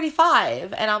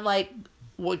 3:45, and I'm like,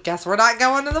 well, guess we're not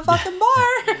going to the fucking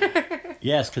bar.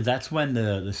 Yes, because that's when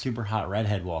the super hot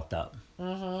redhead walked up.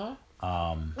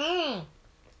 Mm-hmm.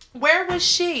 Where was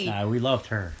she? We loved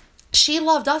her. She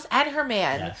loved us and her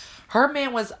man. Yes. Her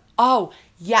man was, oh,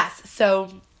 yes. So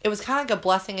it was kind of like a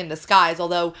blessing in disguise,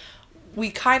 although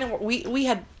we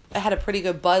had a pretty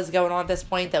good buzz going on at this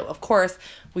point that, of course,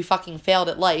 we fucking failed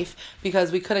at life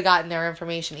because we could have gotten their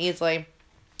information easily.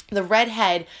 The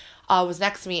redhead was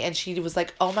next to me, and she was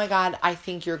like, oh my God, I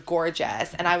think you're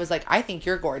gorgeous. And I was like, I think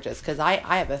you're gorgeous, because I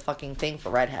have a fucking thing for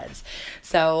redheads.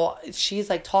 So she's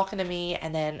like talking to me,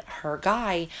 and then her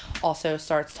guy also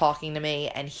starts talking to me,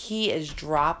 and he is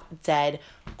drop dead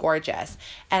gorgeous.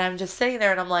 And I'm just sitting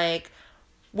there, and I'm like,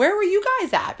 where were you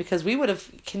guys at? Because we would have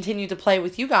continued to play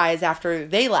with you guys after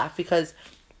they left, because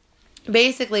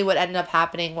basically what ended up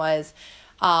happening was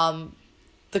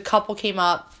the couple came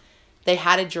up, they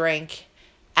had a drink,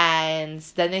 and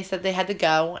then they said they had to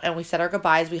go, and we said our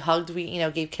goodbyes. We hugged, we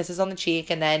gave kisses on the cheek,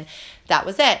 and then that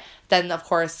was it. Then, of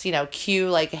course, cue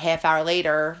like a half hour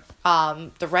later,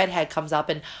 the redhead comes up,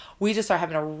 and we just start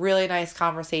having a really nice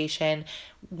conversation.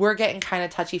 We're getting kind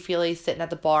of touchy-feely sitting at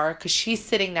the bar, because she's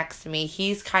sitting next to me.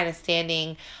 He's kind of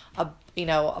standing,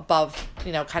 above,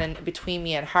 kind of between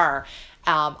me and her.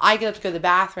 I get up to go to the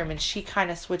bathroom, and she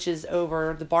kind of switches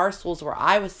over the bar stools where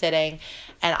I was sitting,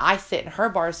 and I sit in her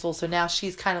bar stool. So now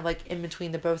she's kind of like in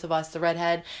between the both of us, the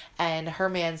redhead, and her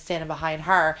man standing behind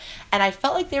her. And I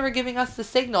felt like they were giving us the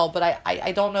signal, but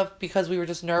I don't know if because we were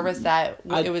just nervous that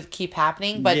it would keep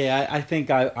happening. But yeah, I think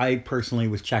I personally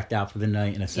was checked out for the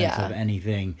night in a sense of any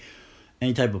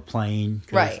type of playing.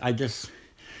 Right. I just...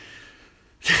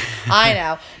 I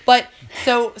know, but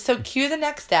so cue the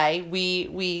next day. We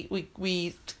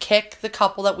kick the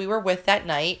couple that we were with that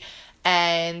night,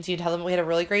 and you tell them we had a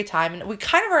really great time, and we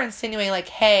kind of are insinuating like,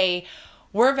 hey,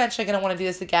 we're eventually going to want to do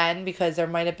this again because there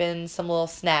might have been some little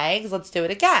snags. Let's do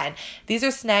it again. These are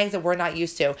snags that we're not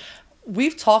used to.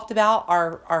 We've talked about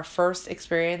our first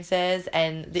experiences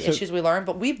and the issues we learned,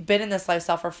 but we've been in this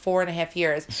lifestyle for 4.5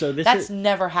 years. So that's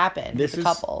never happened with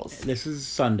couples. This is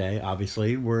Sunday,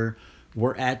 obviously.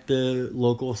 We're at the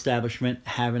local establishment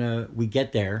we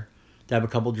get there to have a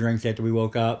couple drinks after we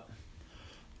woke up.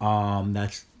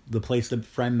 That's the place the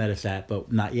friend met us at,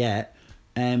 but not yet.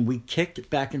 And we kicked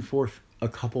back and forth a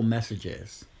couple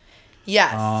messages.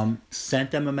 Yes.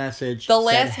 Sent them a message. The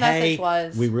last said, message hey,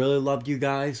 was, we really loved you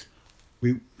guys.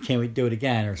 Can we do it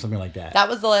again or something like that? That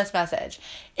was the last message.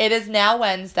 It is now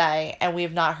Wednesday, and we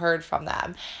have not heard from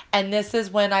them. And this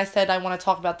is when I said I want to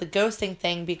talk about the ghosting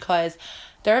thing, because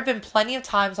there have been plenty of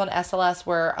times on SLS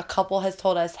where a couple has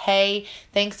told us, hey,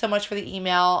 thanks so much for the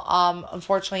email.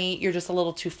 Unfortunately, you're just a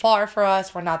little too far for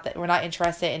us. We're not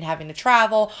interested in having to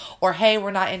travel. Or, hey,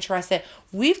 we're not interested.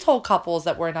 We've told couples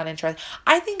that we're not interested.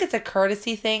 I think it's a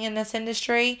courtesy thing in this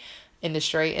industry, in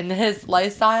this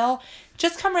lifestyle.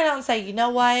 Just come right out and say, you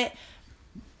know what?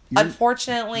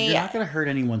 Unfortunately, you're not going to hurt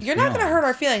anyone's You're feelings. not going to hurt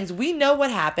our feelings. We know what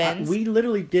happens. We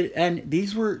literally did, and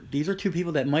these are two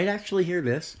people that might actually hear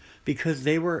this because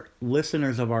they were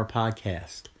listeners of our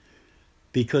podcast.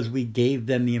 Because we gave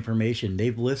them the information.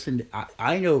 They've listened.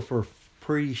 I know for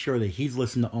pretty sure that he's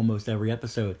listened to almost every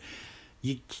episode.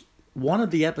 One of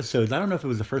the episodes, I don't know if it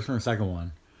was the first one or second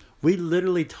one, we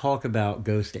literally talk about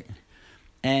ghosting.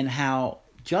 And how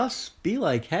just be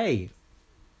like, hey,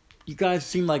 you guys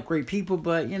seem like great people,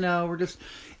 but, we're just...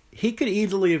 He could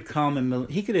easily have come and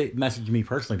he could have messaged me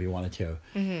personally if he wanted to.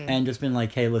 Mm-hmm. And just been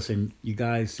like, hey, listen, you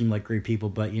guys seem like great people,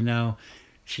 but,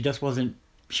 she just wasn't...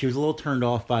 She was a little turned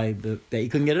off by that you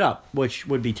couldn't get it up, which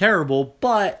would be terrible,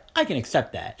 but I can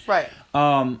accept that. Right.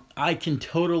 I can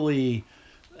totally...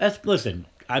 Listen,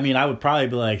 I would probably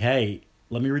be like, hey...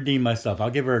 Let me redeem myself. I'll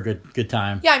give her a good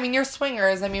time. Yeah, you're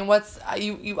swingers. What's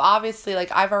you obviously, like,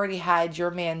 I've already had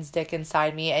your man's dick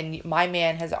inside me, and my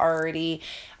man has already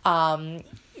gone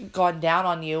down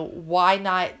on you. Why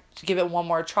not give it one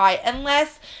more try?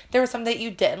 Unless there was something that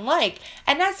you didn't like.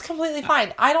 And that's completely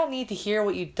fine. I don't need to hear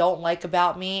what you don't like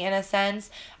about me, in a sense.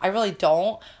 I really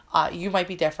don't. You might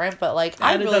be different, but, like,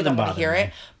 I really don't want to hear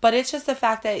it. But it's just the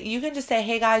fact that you can just say,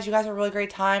 hey, guys, you guys had a really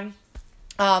great time.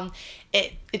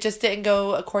 It just didn't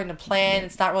go according to plan.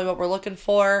 It's not really what we're looking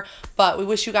for, but we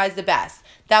wish you guys the best.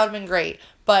 That would have been great.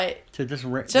 But to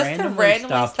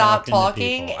randomly stop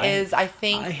talking is, I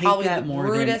think, probably the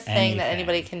rudest thing that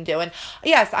anybody can do. And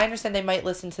yes, I understand they might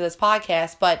listen to this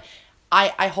podcast, but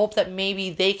I hope that maybe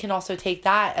they can also take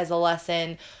that as a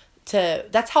lesson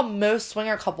that's how most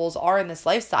swinger couples are in this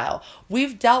lifestyle.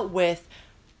 We've dealt with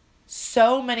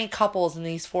so many couples in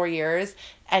these 4 years,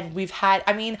 and we've had,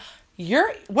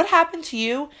 what happened to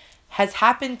you has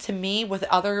happened to me with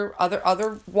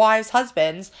other wives,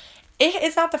 husbands.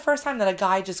 It's not the first time that a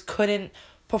guy just couldn't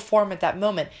perform at that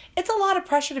moment. It's a lot of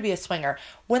pressure to be a swinger.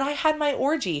 When I had my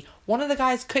orgy, one of the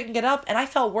guys couldn't get up, and I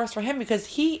felt worse for him because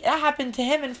that happened to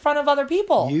him in front of other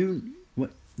people.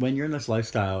 When you're in this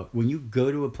lifestyle, when you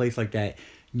go to a place like that,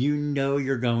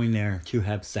 you're going there to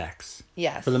have sex.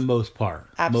 Yes. For the most part.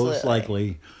 Absolutely. Most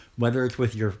likely, whether it's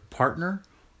with your partner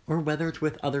or whether it's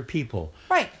with other people.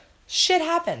 Right. Shit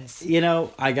happens.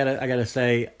 I gotta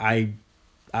say, I've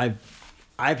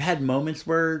had moments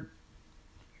where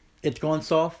it's gone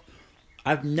soft.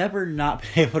 I've never not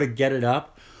been able to get it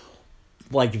up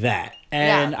like that.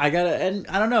 And yeah. And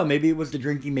I don't know, maybe it was the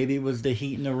drinking, maybe it was the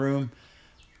heat in the room.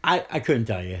 I couldn't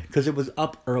tell you because it was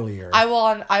up earlier. I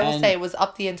will say it was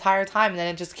up the entire time, and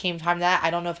then it just came time to that. I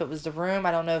don't know if it was the room.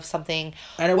 I don't know if something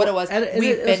what it was.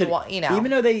 Even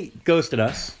though they ghosted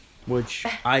us, which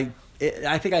I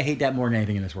think I hate that more than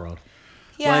anything in this world.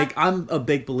 Yeah. Like, I'm a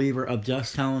big believer of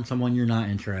just telling someone you're not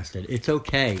interested. It's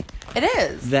okay. It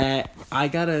is. That I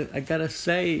gotta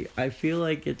say, I feel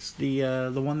like it's the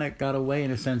one that got away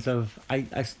in a sense of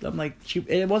I'm like,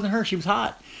 it wasn't her. She was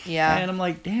hot. Yeah. And I'm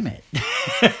like, damn it.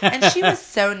 And she was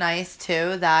so nice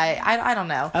too that I don't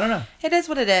know. I don't know. It is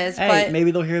what it is. Hey, but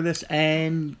maybe they'll hear this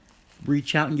and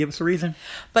reach out and give us a reason.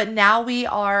 But now we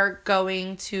are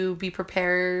going to be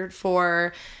prepared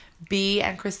for B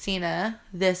and Christina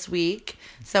this week.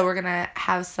 So we're going to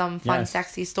have some fun,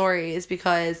 sexy stories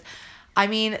because,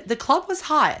 the club was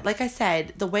hot. Like I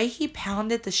said, the way he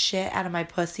pounded the shit out of my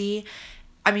pussy,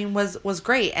 was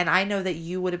great. And I know that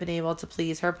you would have been able to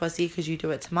please her pussy because you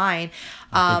do it to mine.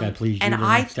 I think I pleased you the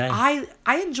next day. I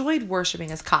enjoyed worshiping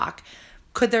his cock.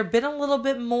 Could there have been a little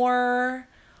bit more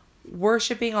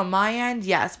worshiping on my end?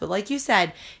 Yes, but like you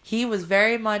said, he was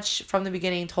very much from the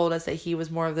beginning told us that he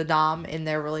was more of the dom in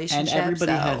their relationship. And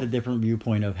everybody has a different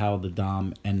viewpoint of how the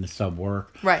dom and the sub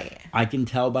work. Right. I can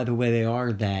tell by the way they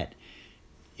are that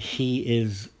he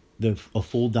is a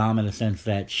full dom in the sense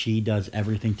that she does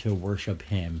everything to worship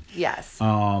him. Yes.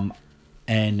 And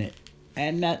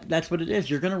that's what it is.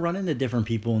 You're going to run into different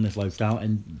people in this lifestyle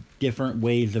and different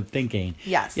ways of thinking.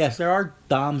 Yes. Yes, there are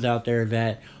doms out there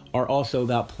that are also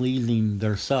about pleasing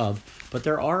their sub, but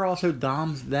there are also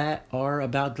doms that are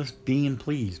about just being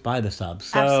pleased by the sub.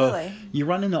 So absolutely. You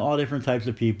run into all different types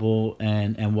of people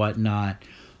and whatnot.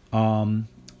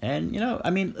 And,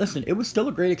 I mean, listen, it was still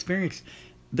a great experience.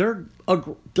 They're a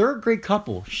great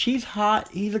couple. She's hot.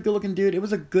 He's a good-looking dude. It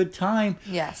was a good time.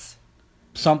 Yes.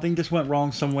 Something just went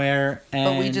wrong somewhere,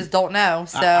 and but we just don't know.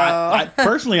 So I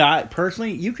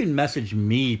personally, you can message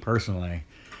me personally,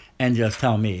 and just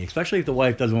tell me, especially if the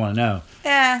wife doesn't want to know.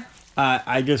 Yeah.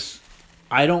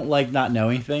 I don't like not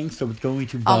knowing things, so it's going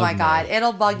to bug me. Oh my God,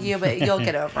 it'll bug you, but you'll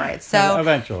get over it. So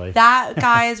eventually. That,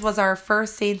 guys, was our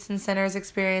first Saints and Sinners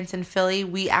experience in Philly.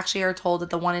 We actually are told that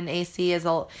the one in AC is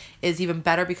even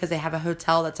better because they have a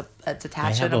hotel that's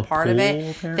attached to a part of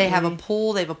it. Apparently. They have a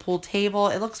pool. They have a pool table.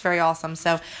 It looks very awesome.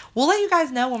 So we'll let you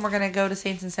guys know when we're going to go to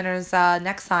Saints and Sinners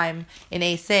next time in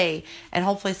AC, and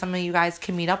hopefully some of you guys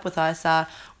can meet up with us.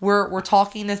 We're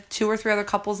talking to 2 or 3 other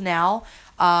couples now.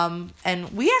 And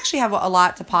we actually have a lot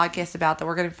to podcast about that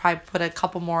we're going to probably put a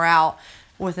couple more out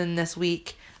within this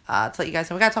week to let you guys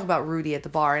know. We got to talk about Rudy at the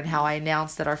bar and how I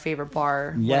announced that our favorite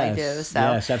bar when I do. So,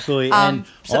 yes, absolutely. And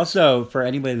also, for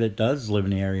anybody that does live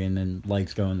in the area and then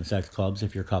likes going to sex clubs,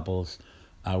 if you're couples,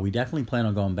 we definitely plan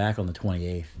on going back on the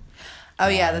 28th. Oh,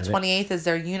 yeah, the 28th is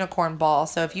their unicorn ball.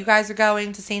 So if you guys are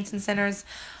going to Saints and Sinners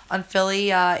on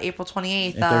Philly, April 28th.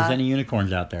 If there's any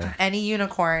unicorns out there. But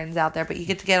you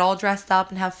get to get all dressed up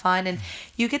and have fun, and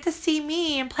you get to see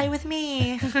me and play with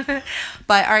me.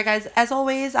 But, all right, guys, as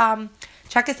always,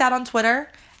 check us out on Twitter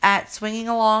at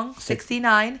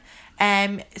swingingalong69.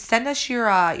 And send us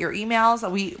your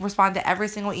emails. We respond to every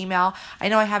single email. I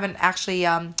know I haven't actually...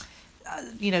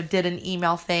 did an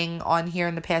email thing on here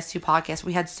in the past 2 podcasts.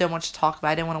 We had so much to talk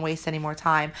about. I didn't want to waste any more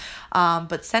time.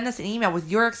 But send us an email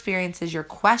with your experiences, your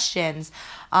questions.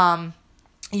 You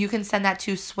can send that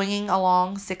to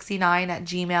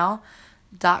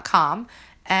swingingalong69@gmail.com.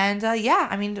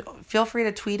 And feel free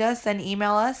to tweet us and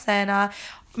email us. And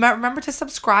remember to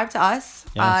subscribe to us.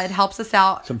 Yes. It helps us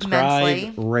out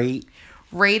immensely.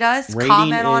 Rate us, Rating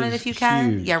comment on it if you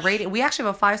can. huge. Yeah, rate it. We actually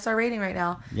have a 5-star rating right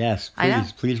now. Yes,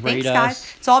 please rate Thanks, us. guys.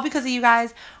 It's all because of you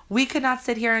guys. We could not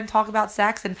sit here and talk about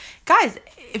sex. And guys,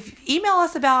 if email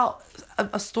us about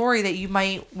a story that you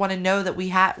might want to know that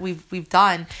we've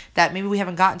done that maybe we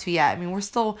haven't gotten to yet. I mean, we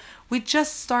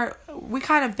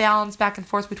kind of bounce back and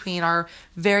forth between our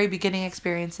very beginning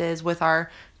experiences with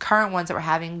our current ones that we're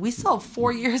having. We still have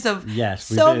 4 years of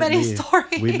many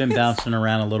stories. We've been bouncing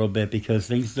around a little bit because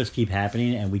things just keep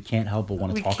happening and we can't help but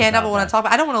want to talk about it. We can't help but want to talk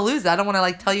about it. I don't want to lose it. I don't want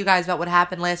to tell you guys about what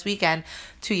happened last weekend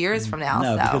 2 years from now.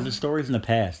 No, because the stories in the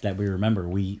past that we remember,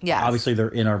 obviously they're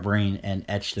in our brain and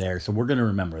etched there, so we're going to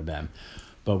remember them.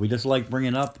 But we just like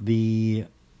bringing up the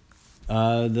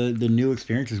new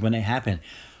experiences when they happen.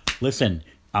 Listen,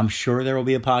 I'm sure there will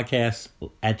be a podcast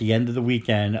at the end of the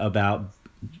weekend about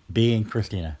being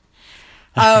Christina.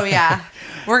 Oh, yeah.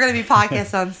 We're going to be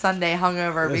podcast on Sunday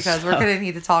hungover because we're going to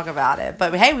need to talk about it.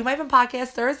 But, hey, we might even podcast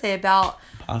Thursday about...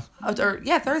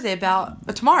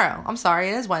 tomorrow. I'm sorry,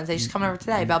 it is Wednesday. She's coming over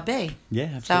today about B.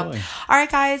 Yeah, absolutely. So, all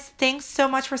right, guys. Thanks so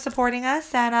much for supporting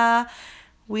us. And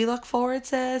we look forward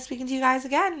to speaking to you guys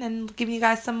again and giving you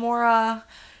guys some more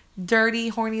dirty,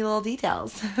 horny little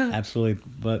details. Absolutely.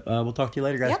 But we'll talk to you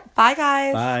later, guys. Yep. Bye,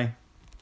 guys. Bye.